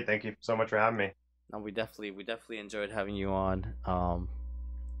are great. Thank you so much for having me. No, we definitely enjoyed having you on.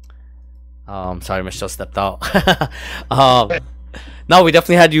 Sorry, Michelle stepped out. um, no, we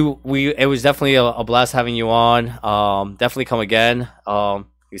definitely had you. It was definitely a blast having you on. Definitely come again.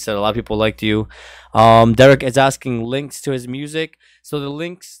 You said a lot of people liked you. Derek is asking links to his music. So the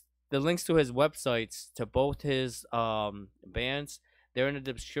links to his websites to both his bands, they're in the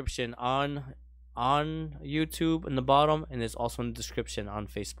description on YouTube in the bottom, and it's also in the description on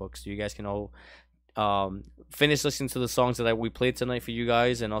Facebook, so you guys can all finish listening to the songs that we played tonight for you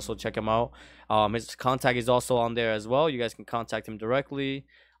guys, and also check him out. His contact is also on there as well. You guys can contact him directly.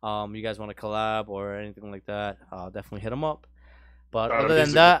 You guys want to collab or anything like that, definitely hit him up. But other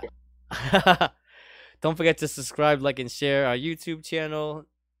than that, don't forget to subscribe, like, and share our YouTube channel,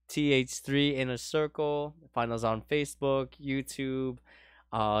 TH3 Inner Circle. Find us on Facebook, YouTube,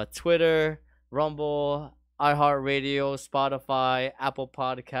 Twitter, Rumble, iHeartRadio, Spotify, Apple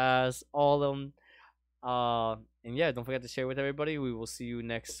Podcasts, all of them. And yeah, don't forget to share with everybody. We will see you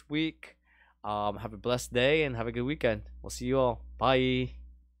next week. Have a blessed day and have a good weekend. We'll see you all. Bye.